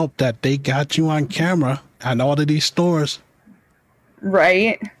doesn't help that they got you on camera at all of these stores,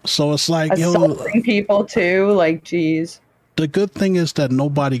 right? So it's like, assaulting people too, like, geez. The good thing is that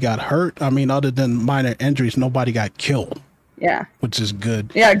nobody got hurt. I mean, other than minor injuries, nobody got killed. Yeah. Which is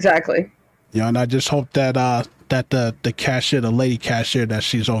good. Yeah, exactly. You know, and I just hope that that the cashier, the lady cashier, that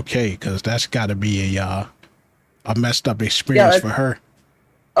she's okay, because that's got to be a messed up experience for her.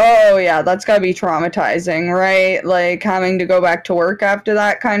 Oh yeah, that's got to be traumatizing, right? Like having to go back to work after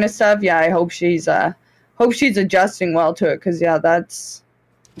that kind of stuff. Yeah, I hope she's adjusting well to it, because yeah, that's.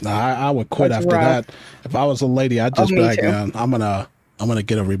 Nah, I would quit after that. If I was a lady, I'd just be like, man, I'm gonna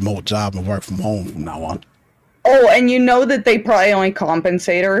get a remote job and work from home from now on. Oh, and you know that they probably only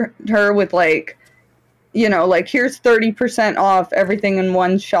compensate her with, like, you know, like, here's 30% off everything in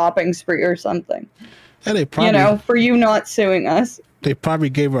one shopping spree or something. Yeah, they probably, you know, for you not suing us. They probably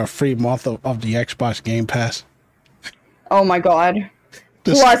gave her a free month of the Xbox Game Pass. Oh my God!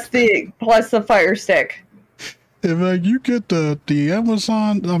 Plus the Fire Stick. If you get the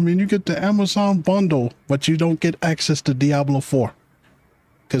Amazon, you get the Amazon bundle, but you don't get access to Diablo 4,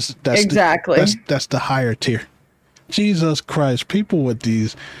 because that's that's the higher tier. Jesus Christ, people with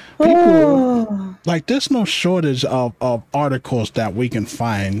these like, there's no shortage of articles that we can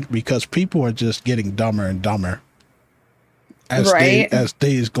find, because people are just getting dumber and dumber as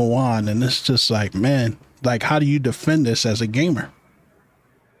days go on, and it's just like, man, like, how do you defend this as a gamer?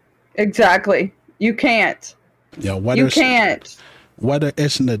 Exactly, you can't. You know, whether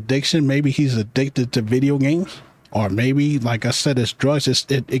it's an addiction, maybe he's addicted to video games, or maybe, like I said, it's drugs.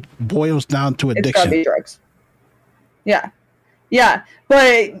 It boils down to addiction. It's gotta be drugs. Yeah,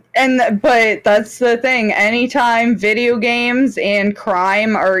 but that's the thing. Anytime video games and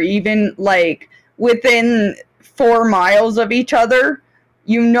crime are even like within 4 miles of each other,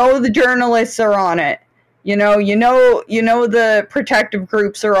 you know the journalists are on it. You know the protective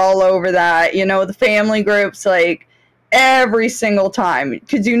groups are all over that. You know, the family groups, like, every single time,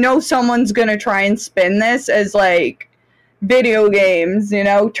 because you know someone's gonna try and spin this as like video games, you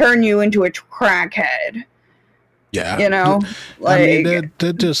know, turn you into a crackhead. Yeah, you know, like, I mean,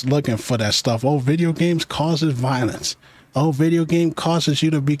 they're just looking for that stuff. Oh, video games causes violence. Oh, video game causes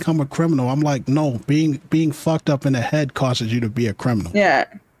you to become a criminal. I'm like, no, being fucked up in the head causes you to be a criminal. Yeah.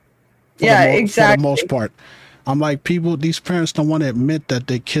 Exactly. For the most part, I'm like, these parents don't want to admit that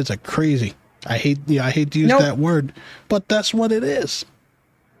their kids are crazy. I hate to use that word, but that's what it is.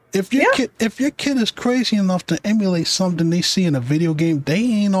 If your kid is crazy enough to emulate something they see in a video game, they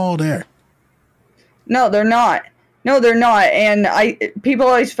ain't all there. No, they're not. And people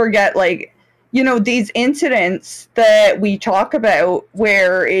always forget, like, you know, these incidents that we talk about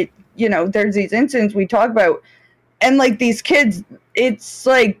where there's these incidents we talk about, and like these kids, it's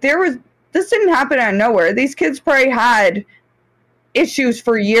like this didn't happen out of nowhere. These kids probably had issues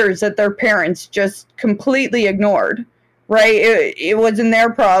for years that their parents just completely ignored, right? It wasn't their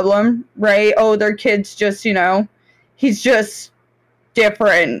problem, right? Oh, their kid's just, you know, he's just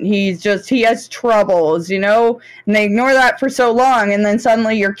different. He has troubles, you know, and they ignore that for so long, and then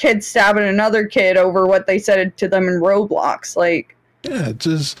suddenly your kid's stabbing another kid over what they said to them in Roblox, like. Yeah,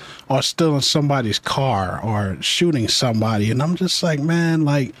 just or stealing somebody's car or shooting somebody, and I'm just like, man,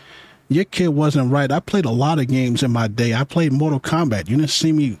 like your kid wasn't right. I played a lot of games in my day. I played Mortal Kombat. You didn't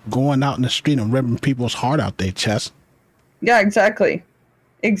see me going out in the street and ripping people's heart out their chest. Yeah, exactly,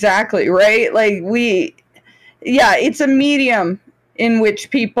 right? Like it's a medium in which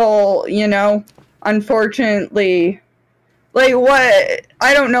people, you know, unfortunately, like what,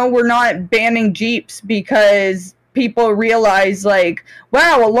 I don't know, we're not banning Jeeps because people realize, like,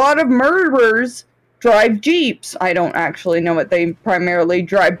 wow, a lot of murderers drive Jeeps. I don't actually know what they primarily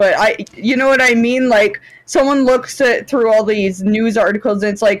drive, but you know what I mean? Like, someone looks through all these news articles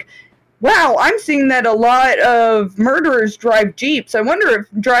and it's like, wow, I'm seeing that a lot of murderers drive Jeeps. I wonder if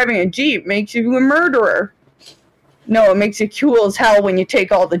driving a Jeep makes you a murderer. No, it makes you cool as hell when you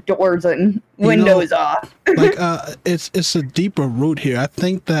take all the doors and windows off. Like, it's a deeper root here. I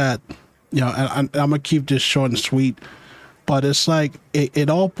think that, you know, and I'm gonna keep this short and sweet, but it's like it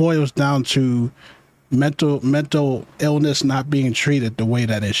all boils down to mental illness not being treated the way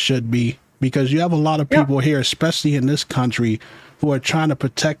that it should be, because you have a lot of people here, especially in this country, who are trying to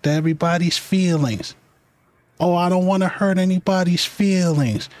protect everybody's feelings. Oh, I don't want to hurt anybody's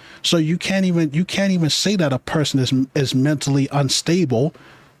feelings. So you can't even say that a person is mentally unstable.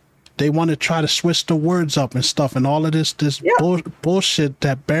 They want to try to switch the words up and stuff, and all of this bullshit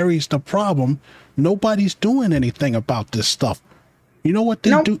that buries the problem. Nobody's doing anything about this stuff. You know what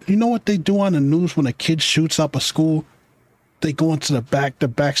they do? You know what they do on the news when a kid shoots up a school? They go into the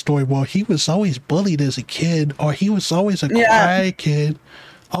backstory. Well, he was always bullied as a kid, or he was always a quiet kid.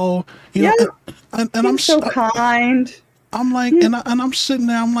 Oh, you know, and I'm so kind. I'm like, and I'm sitting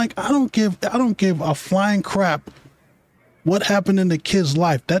there. I'm like, I don't give a flying crap what happened in the kid's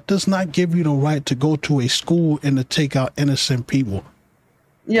life. That does not give you the right to go to a school and to take out innocent people.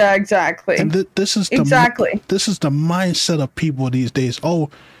 Yeah, exactly. And this is the mindset of people these days. Oh,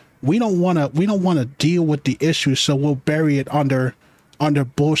 we don't want to deal with the issue, so we'll bury it under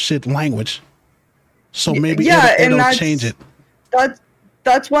bullshit language. So maybe it'll change it.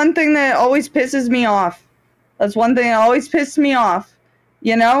 That's one thing that always pisses me off.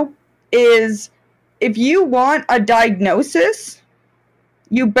 You know, is if you want a diagnosis,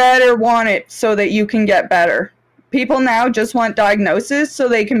 you better want it so that you can get better. People now just want diagnosis so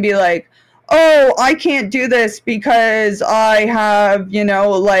they can be like, oh, I can't do this because I have, you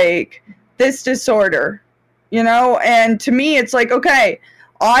know, like this disorder, you know? And to me, it's like, okay,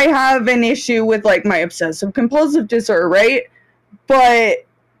 I have an issue with like my obsessive compulsive disorder, right? But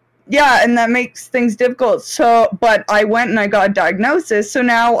yeah, and that makes things difficult. So, but I went and I got a diagnosis. So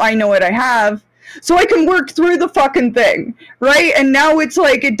now I know what I have. So I can work through the fucking thing, right? And now it's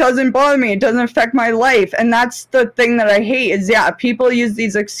like, it doesn't bother me. It doesn't affect my life. And that's the thing that I hate is, yeah, people use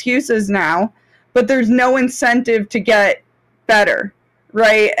these excuses now, but there's no incentive to get better,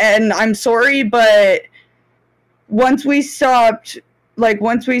 right? And I'm sorry, but once we stopped with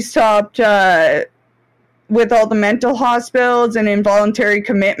all the mental hospitals and involuntary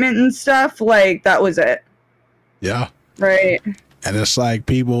commitment and stuff, like, that was it. Yeah. Right. And it's like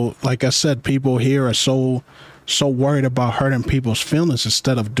people, like I said, people here are so worried about hurting people's feelings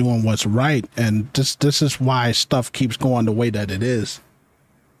instead of doing what's right. And this is why stuff keeps going the way that it is,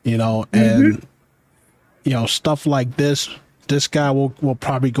 you know, and, you know, stuff like this guy will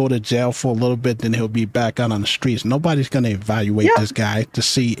probably go to jail for a little bit, then he'll be back out on the streets. Nobody's going to evaluate this guy to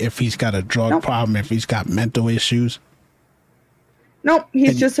see if he's got a drug problem, if he's got mental issues. Nope,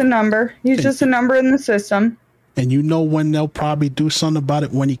 he's just a number. He's just a number in the system. And you know when they'll probably do something about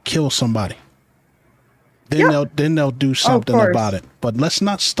it? When he kills somebody. Then they'll do something about it. But let's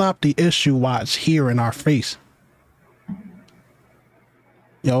not stop the issue while it's here in our face.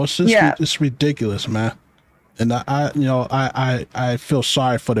 You know, it's just it's ridiculous, man. And I feel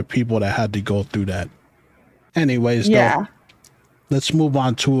sorry for the people that had to go through that. Anyways, though, let's move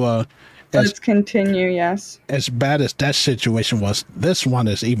on to let's continue, yes. As bad as that situation was, this one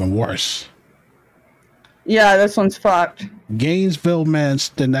is even worse. Yeah, this one's fucked. Gainesville man,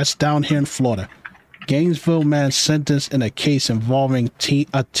 and that's down here in Florida. Gainesville man sentenced in a case involving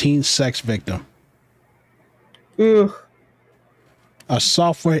a teen sex victim. Ooh. A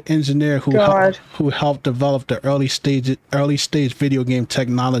software engineer who helped develop the early stage video game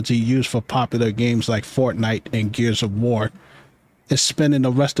technology used for popular games like Fortnite and Gears of War is spending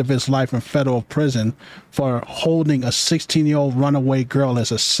the rest of his life in federal prison for holding a 16-year-old runaway girl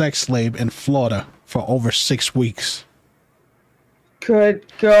as a sex slave in Florida for over 6 weeks. Good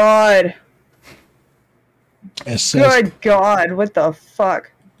God. It says, good God, what the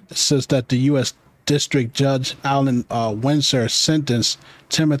fuck? It says that the U.S. District Judge Alan Windsor sentenced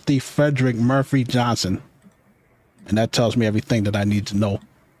Timothy Frederick Murphy Johnson, and that tells me everything that I need to know.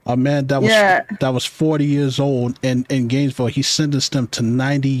 A man that was 40 years old in Gainesville, he sentenced him to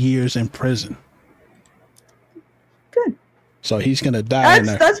 90 years in prison. Good. So he's gonna die in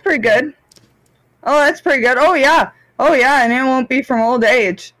there. That's pretty good. Oh, that's pretty good. Oh yeah, and it won't be from old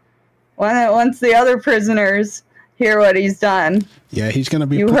age. Once the other prisoners hear what he's done. Yeah, he's gonna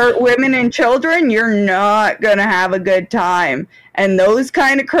be. You hurt women and children, you're not gonna have a good time. And those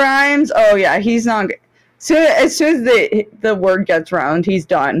kind of crimes, oh yeah, he's not. As soon as the word gets round, he's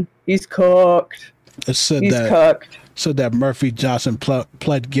done. He's cooked. He's cooked. So that Murphy Johnson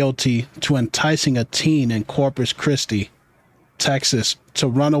pled guilty to enticing a teen in Corpus Christi, Texas, to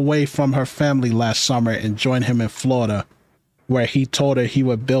run away from her family last summer and join him in Florida, where he told her they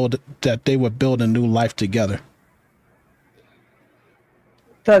would build a new life together.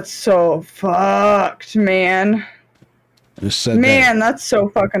 That's so fucked, man. That's so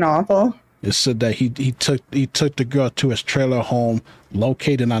fucking awful. It said that he took the girl to his trailer home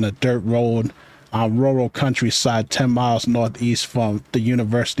located on a dirt road on rural countryside 10 miles northeast from the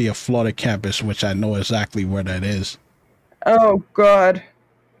University of Florida campus, which I know exactly where that is. Oh, God.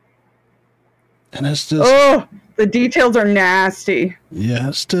 And it's just... Oh, the details are nasty. Yeah,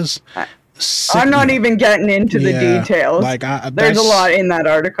 it's just... I'm not even getting into the details. Like there's a lot in that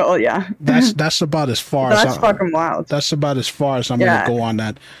article, yeah. That's about as far that's fucking wild. That's about as far as I'm going to go on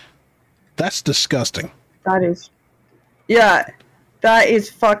that. That's disgusting. That is... Yeah. That is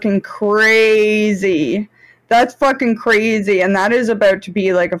fucking crazy. That's fucking crazy. And that is about to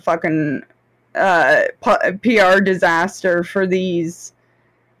be like a fucking PR disaster for these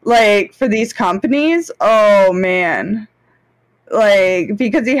companies. Oh, man. Like,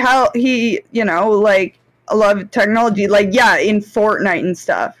 because he, you know, like, a lot of technology, like, yeah, in Fortnite and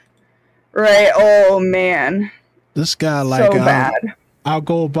stuff. Right? Oh, man. This guy, like, so bad. I'll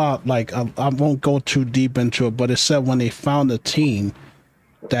go about, like, I won't go too deep into it, but it said when they found the teen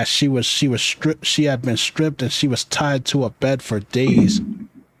that she had been stripped and she was tied to a bed for days,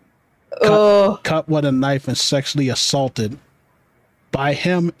 cut with a knife and sexually assaulted by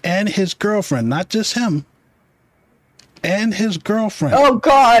him and his girlfriend, not just him, and his girlfriend. Oh,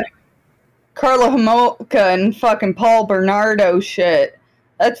 God. Carla Homolka and fucking Paul Bernardo shit.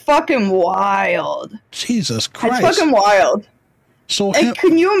 That's fucking wild. Jesus Christ. That's fucking wild. So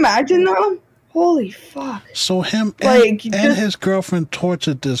can you imagine though? Holy fuck. So him and his girlfriend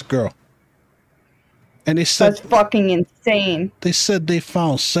tortured this girl. And they said that's fucking insane. They said they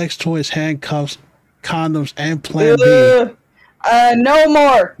found sex toys, handcuffs, condoms, and Plan B. No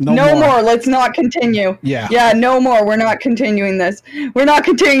more. No more. Let's not continue. Yeah. Yeah, no more. We're not continuing this. We're not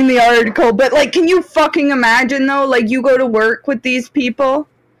continuing the article. But like, can you fucking imagine though? Like, you go to work with these people.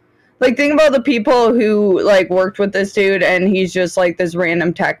 Like, think about the people who, like, worked with this dude, and he's just, like, this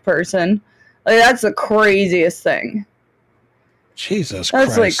random tech person. Like, that's the craziest thing. Jesus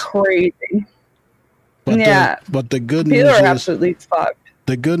Christ. That's, like, crazy. But the good news is... People are absolutely fucked.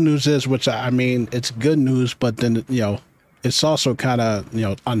 The good news is, which, I mean, it's good news, but then, you know, it's also kind of, you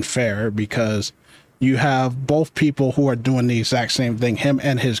know, unfair, because you have both people who are doing the exact same thing. Him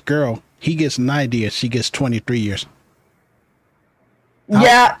and his girl, he gets 90 and she gets 23 years.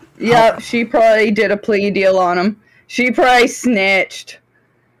 Yeah, she probably did a plea deal on him. She probably snitched.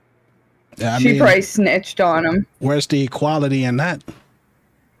 She probably snitched on him. Where's the equality in that?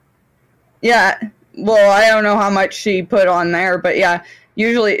 Yeah, well, I don't know how much she put on there, but yeah,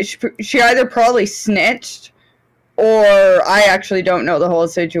 usually she either probably snitched, or I actually don't know the whole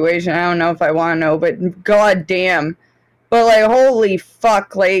situation. I don't know if I want to know, but goddamn. But, like, holy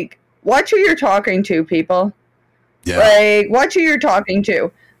fuck, like, watch who you're talking to, people. Yeah. Like, watch who you're talking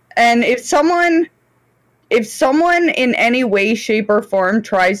to. And if someone in any way, shape, or form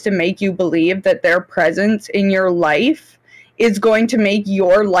tries to make you believe that their presence in your life is going to make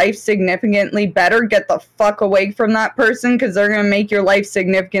your life significantly better, get the fuck away from that person, because they're going to make your life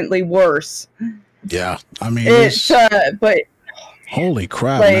significantly worse. Yeah, I mean, but holy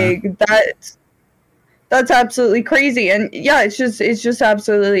crap, like, man. That's absolutely crazy. And yeah, it's just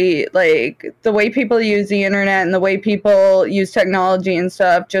absolutely, like, the way people use the internet and the way people use technology and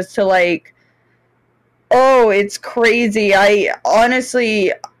stuff just to, like, oh, it's crazy. I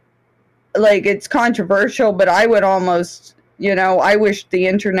honestly, like, it's controversial, but I would almost, you know, I wish the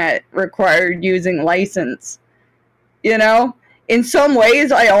internet required using license, you know? In some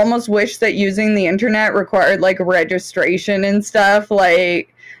ways, I almost wish that using the internet required, like, registration and stuff,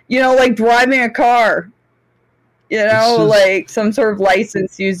 like, you know, like driving a car. You know, like some sort of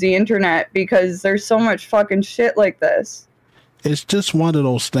license use the internet, because there's so much fucking shit like this. It's just one of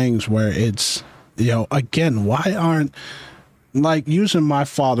those things where it's, you know, again, why aren't, like, using my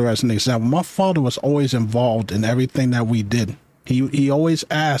father as an example, my father was always involved in everything that we did. He always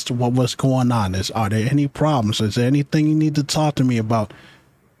asked what was going on. Are there any problems? Is there anything you need to talk to me about?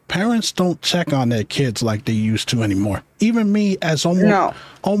 Parents don't check on their kids like they used to anymore. Even me, as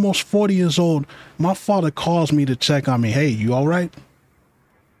almost 40 years old, my father calls me to check on me. Hey, you all right?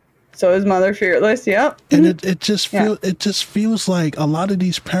 So is Mother Fearless, yep. And it just feels like a lot of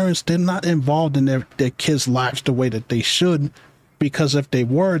these parents, they're not involved in their kids' lives the way that they should, because if they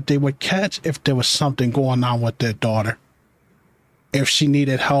were, they would catch if there was something going on with their daughter. If she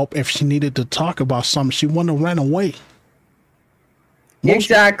needed help, if she needed to talk about something, she wouldn't have ran away.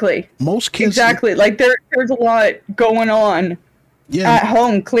 Exactly. Most kids. Exactly. Like there's a lot going on at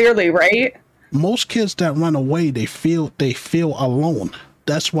home, clearly, right? Most kids that run away, they feel alone.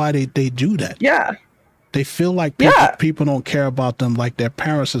 That's why they do that. Yeah. They feel like people don't care about them, like their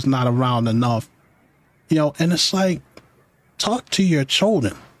parents is not around enough. You know, and it's like, talk to your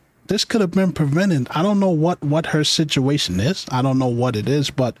children. This could have been prevented. I don't know what her situation is. I don't know what it is,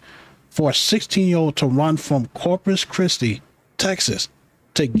 but for a 16-year-old to run from Corpus Christi, Texas,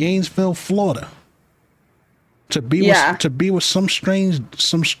 to Gainesville, Florida, to be with some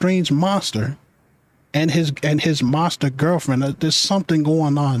strange monster and his monster girlfriend, there's something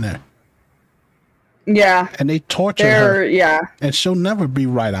going on there. Yeah. And they torture her. Yeah. And she'll never be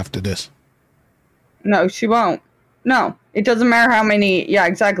right after this. No, she won't. No, it doesn't matter how many. Yeah,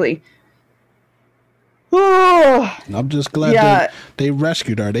 exactly. I'm just glad they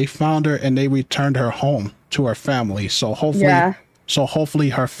rescued her. They found her and they returned her home to her family. So hopefully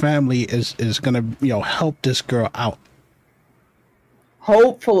her family is gonna, you know, help this girl out.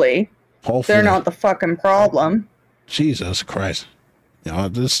 Hopefully they're not the fucking problem. Jesus Christ. You know,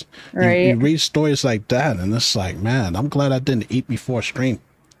 you read stories like that and it's like, man, I'm glad I didn't eat before stream.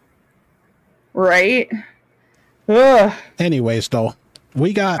 Right? Ugh. Anyways, though,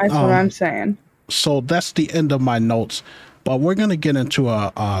 we got. That's what I'm saying. So that's the end of my notes, but we're gonna get into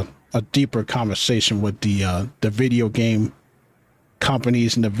a deeper conversation with the video game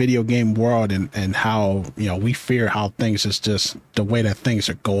companies and the video game world, and how, you know, we fear how things is just the way that things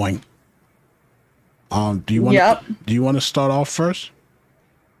are going. Do you want to start off first?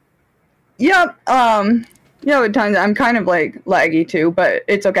 Yep. Yeah, at times I'm kind of like laggy too, but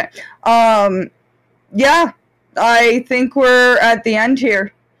it's okay. Yeah. I think we're at the end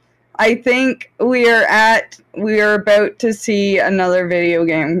here. I think we are about to see another video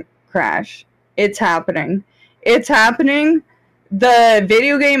game crash. It's happening. It's happening. The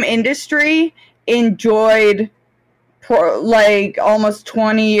video game industry enjoyed like almost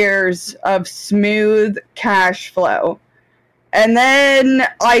 20 years of smooth cash flow. And then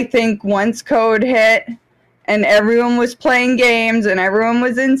I think once COVID hit and everyone was playing games and everyone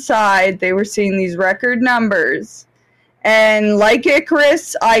was inside, they were seeing these record numbers. And like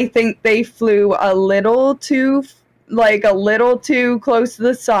Icarus, I think they flew a little too close to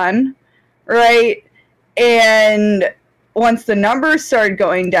the sun, right? And once the numbers started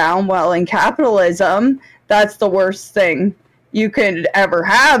going down, well, in capitalism, that's the worst thing you could ever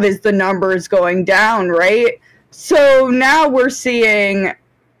have, is the numbers going down, right? So now we're seeing,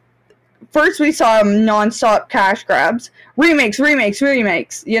 first we saw nonstop cash grabs,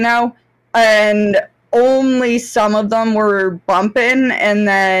 remakes, you know, and only some of them were bumping, and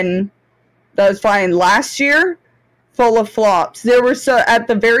then that was fine. Last year, full of flops. There were at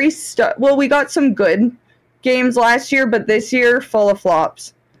the very start. Well, we got some good games last year, but this year, full of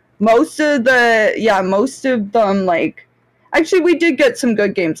flops. Most of them, like, actually, we did get some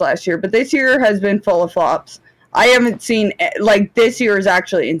good games last year, but this year has been full of flops. I haven't seen, like, this year is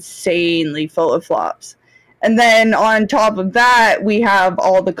actually insanely full of flops. And then on top of that, we have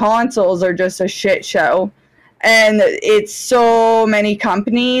all the consoles are just a shit show. And it's so many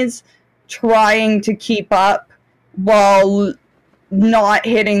companies trying to keep up while not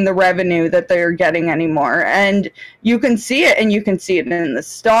hitting the revenue that they're getting anymore. And you can see it, and you can see it in the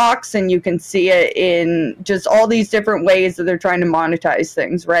stocks, and you can see it in just all these different ways that they're trying to monetize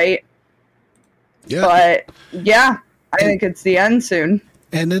things, right? Yeah. But yeah, I think it's the end soon.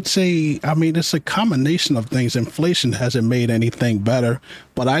 And it's a combination of things. Inflation hasn't made anything better,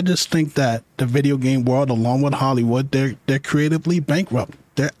 but I just think that the video game world, along with Hollywood, they're creatively bankrupt.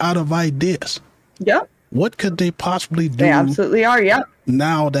 They're out of ideas. Yep. What could they possibly do? They absolutely are, yep.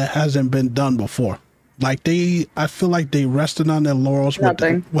 Now that hasn't been done before. Like I feel like they rested on their laurels with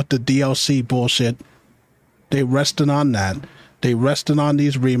the DLC bullshit. They rested on that. They rested on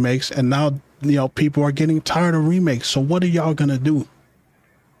these remakes, and now people are getting tired of remakes. So what are y'all gonna do?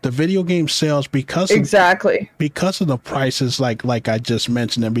 The video game sales, because of the prices, like I just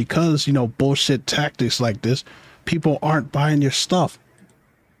mentioned, and because bullshit tactics like this, people aren't buying your stuff.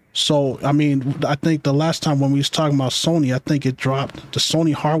 So I mean, I think the last time when we was talking about Sony, I think it dropped the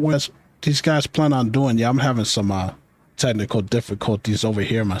Sony hardware. These guys plan on doing. Yeah, I'm having some technical difficulties over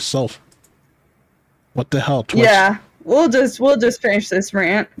here myself. What the hell, Twitch? Yeah, we'll just finish this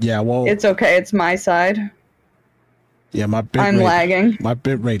rant. Yeah, well, it's okay. It's my side. Yeah, I'm lagging. My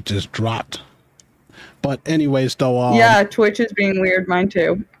bitrate just dropped. But anyways, though. Yeah, Twitch is being weird. Mine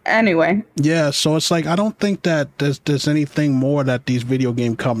too. Anyway. Yeah, so it's like I don't think that there's anything more that these video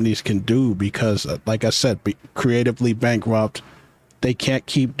game companies can do because, like I said, creatively bankrupt. They can't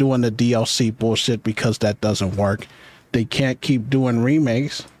keep doing the DLC bullshit because that doesn't work. They can't keep doing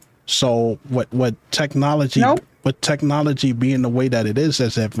remakes. So what technology? Nope. With technology being the way that it is,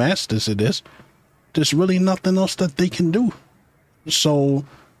 as advanced as it is, there's really nothing else that they can do. So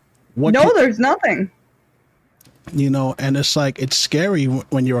there's nothing. And it's like, it's scary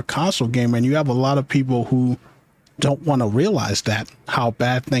when you're a console gamer and you have a lot of people who don't want to realize that, how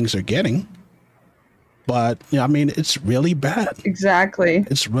bad things are getting. But I mean, it's really bad. Exactly.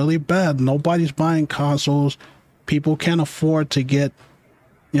 It's really bad. Nobody's buying consoles. People can't afford to get,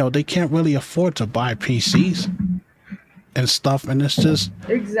 they can't really afford to buy PCs and stuff, and it's just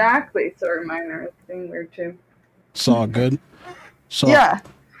exactly. Sorry, mine are being weird too. It's all good. So yeah,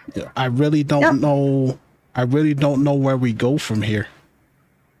 I really don't know. I really don't know where we go from here.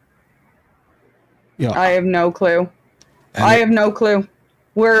 Yeah, I have no clue. I have no clue.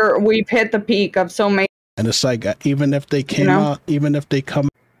 We've hit the peak of so many. And it's like even if they came out, even if they come,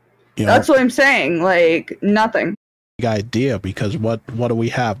 that's what I'm saying. Like nothing. Idea, because what do we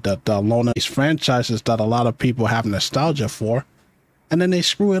have? The loan of these franchises that a lot of people have nostalgia for, and then they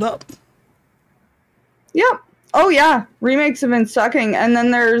screw it up. Yep. Oh yeah, remakes have been sucking, and then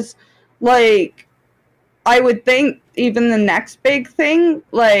there's like, I would think even the next big thing,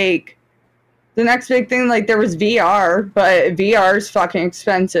 like there was VR, but VR is fucking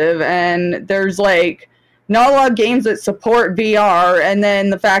expensive, and there's like not a lot of games that support VR, and then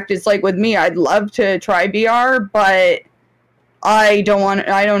the fact is, like, with me, I'd love to try VR, but I don't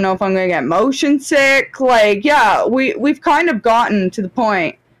know if I'm gonna get motion sick. Like, yeah, we've kind of gotten to the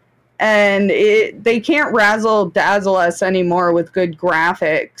point, and they can't razzle dazzle us anymore with good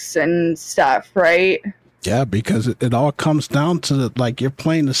graphics and stuff, right? Yeah, because it all comes down to you're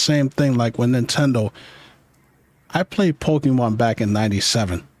playing the same thing. Like when Nintendo, I played Pokemon back in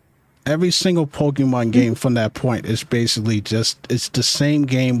 '97. Every single Pokemon game from that point is basically it's the same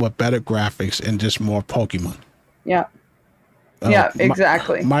game with better graphics and just more Pokemon. Yeah. Yeah,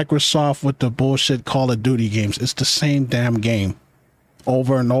 exactly. Microsoft with the bullshit Call of Duty games. It's the same damn game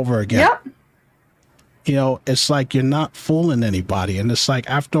over and over again. Yep. It's like you're not fooling anybody. And it's like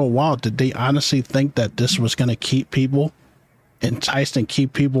after a while, did they honestly think that this was going to keep people enticed and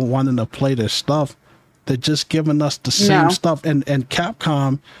keep people wanting to play their stuff? They're just giving us the same stuff, and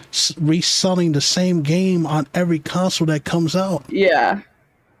Capcom reselling the same game on every console that comes out. Yeah.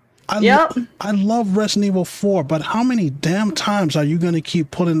 I love Resident Evil 4, but how many damn times are you going to keep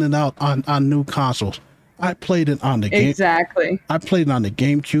putting it out on new consoles? I played it on the game. Exactly. I played it on the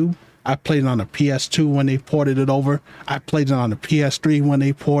GameCube. I played it on the PS2 when they ported it over. I played it on the PS3 when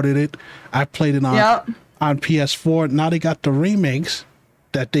they ported it. I played it on PS4. Now they got the remakes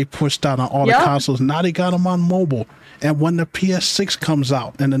that they pushed out on all the consoles. Now they got them on mobile. And when the PS6 comes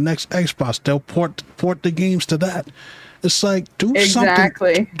out and the next Xbox, they'll port the games to that. It's like, do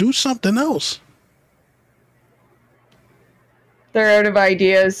something else. They're out of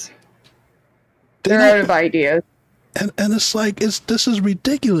ideas. They're out of ideas. And it's like, this is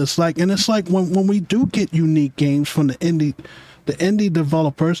ridiculous. Like, and it's like when we do get unique games from the indie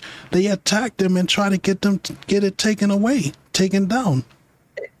developers, they attack them and try to get it taken down.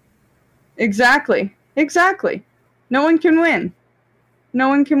 Exactly. No one can win.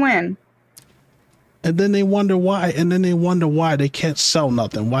 And then they wonder why. They can't sell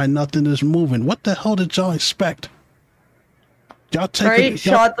nothing. Why nothing is moving. What the hell did y'all expect?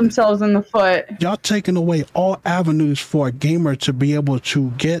 Shot themselves in the foot. Y'all taking away all avenues for a gamer to be able to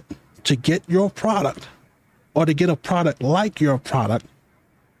get your product, or to get a product like your product.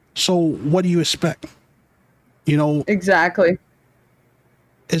 So what do you expect? Exactly.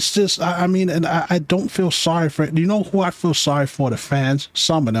 It's just, I mean, and I don't feel sorry for it. You know who I feel sorry for? The fans.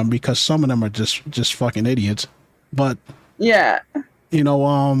 Some of them, because some of them are just fucking idiots. But yeah,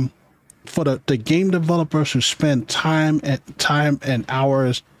 for the game developers who spend time and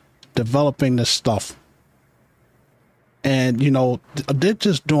hours developing this stuff, And, you know, they're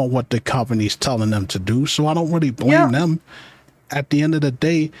just doing what the company's telling them to do. So I don't really blame them. At the end of the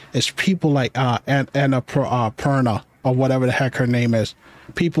day, it's people like Anna Perna, or whatever the heck her name is.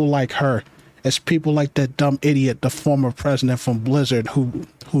 People like her. It's people like that dumb idiot, the former president from Blizzard,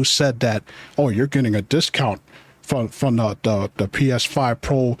 who said that, oh, you're getting a discount from the PS5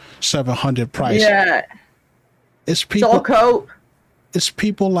 Pro 700 price. Yeah. It's people. It's all cope. It's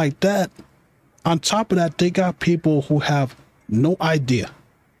people like that. On top of that, they got people who have no idea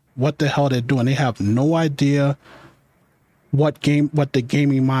what the hell they're doing. They have no idea what the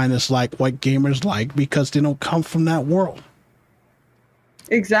gaming mind is like, what gamers like, because they don't come from that world.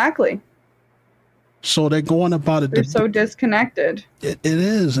 Exactly. So they're going about it. They're so disconnected. It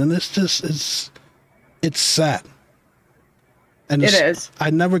is, and it's just it's sad. And it is. I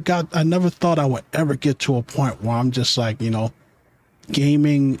never thought I would ever get to a point where I'm just like, you know,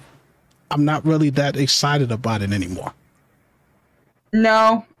 gaming, I'm not really that excited about it anymore.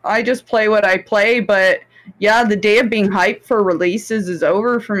 No, I just play what I play, but yeah, the day of being hyped for releases is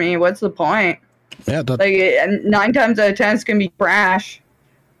over for me. What's the point? Yeah, like 9 times out of 10 it's gonna be trash,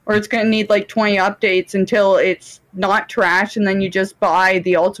 or it's gonna need like 20 updates until it's not trash, and then you just buy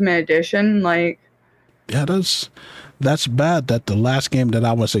the Ultimate Edition. Like, yeah, that's bad. That the last game that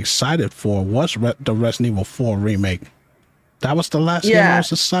I was excited for was the Resident Evil 4 remake. That was the last game I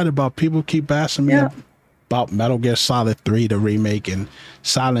was excited about. People keep asking me about Metal Gear Solid 3, the remake, and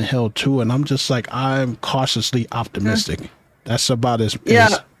Silent Hill 2, and I'm just like, I'm cautiously optimistic. That's about as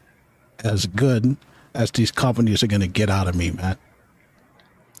good as these companies are going to get out of me, man.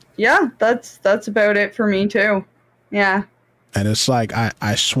 Yeah, that's about it for me too. Yeah. And it's like,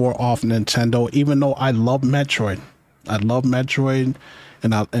 I swore off Nintendo, even though I love Metroid. I love Metroid,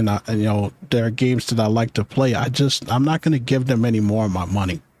 and you know, there are games that I like to play. I'm not going to give them any more of my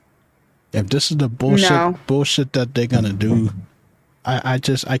money. If this is the bullshit that they're going to do, I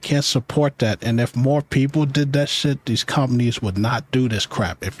can't support that. And if more people did that shit, these companies would not do this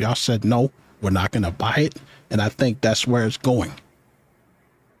crap. If y'all said, no, we're not going to buy it. And I think that's where it's going.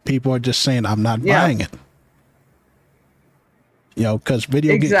 People are just saying, I'm not buying it. You know, because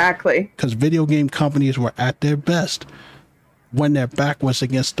video game companies were at their best when their back was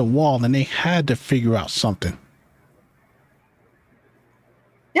against the wall and they had to figure out something.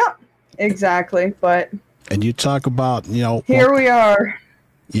 Yeah, exactly. But and you talk about, you know, here we are.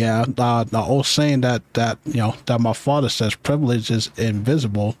 Yeah, the old saying that you know, that my father says, privilege is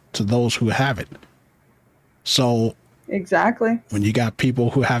invisible to those who have it. So exactly, when you got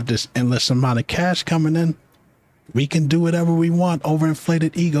people who have this endless amount of cash coming in, we can do whatever we want,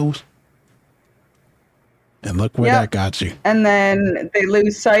 overinflated egos. And look where that got you. And then they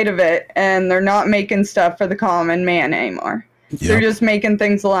lose sight of it, and they're not making stuff for the common man anymore. They're just making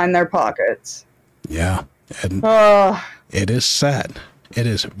things line their pockets. Yeah. And it is sad. It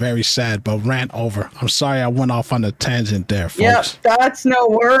is very sad, but rant over. I'm sorry I went off on a tangent there, folks. Yep, that's no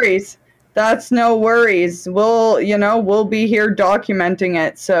worries. That's no worries. We'll be here documenting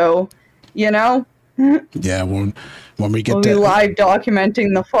it. So, you know. Yeah, when we get we'll be live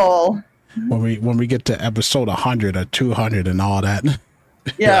documenting the fall. When we get to episode 100 or 200 and all that.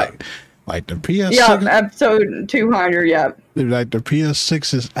 Yeah. like the PS6. Yeah, episode 200, yeah. Like the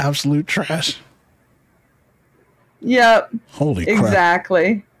PS6 is absolute trash. Yep. Holy crap.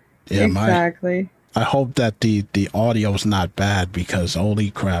 Exactly. Yeah, exactly. I hope that the audio's not bad, because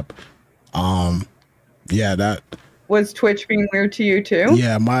holy crap. Yeah, that was Twitch being weird to you too?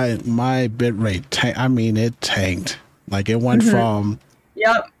 Yeah, my bit rate it tanked. Like it went from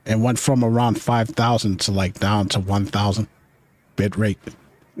it went from around 5,000 to like down to 1,000 bit rate.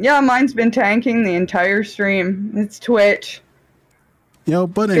 Yeah, mine's been tanking the entire stream. It's Twitch.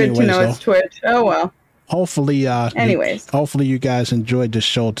 But anyways, good to know it's Twitch. Oh well. Hopefully, hopefully you guys enjoyed the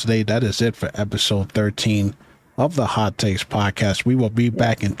show today. That is it for episode 13 of the Hot Takes podcast. We will be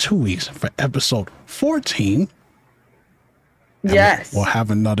back in 2 weeks for episode 14. Yes. We'll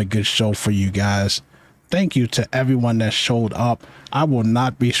have another good show for you guys. Thank you to everyone that showed up. I will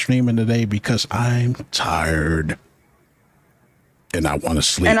not be streaming today because I'm tired and I want to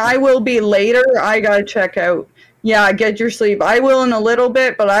sleep. And I will be later. I got to check out. Yeah, get your sleep. I will in a little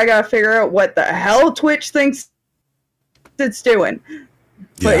bit, but I got to figure out what the hell Twitch thinks it's doing.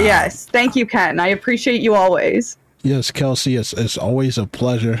 But yes, thank you, Ken. I appreciate you always. Yes, Kelsey, it's always a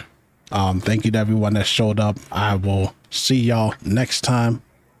pleasure. Thank you to everyone that showed up. I will see y'all next time.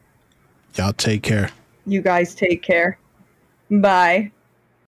 Y'all take care. You guys take care. Bye.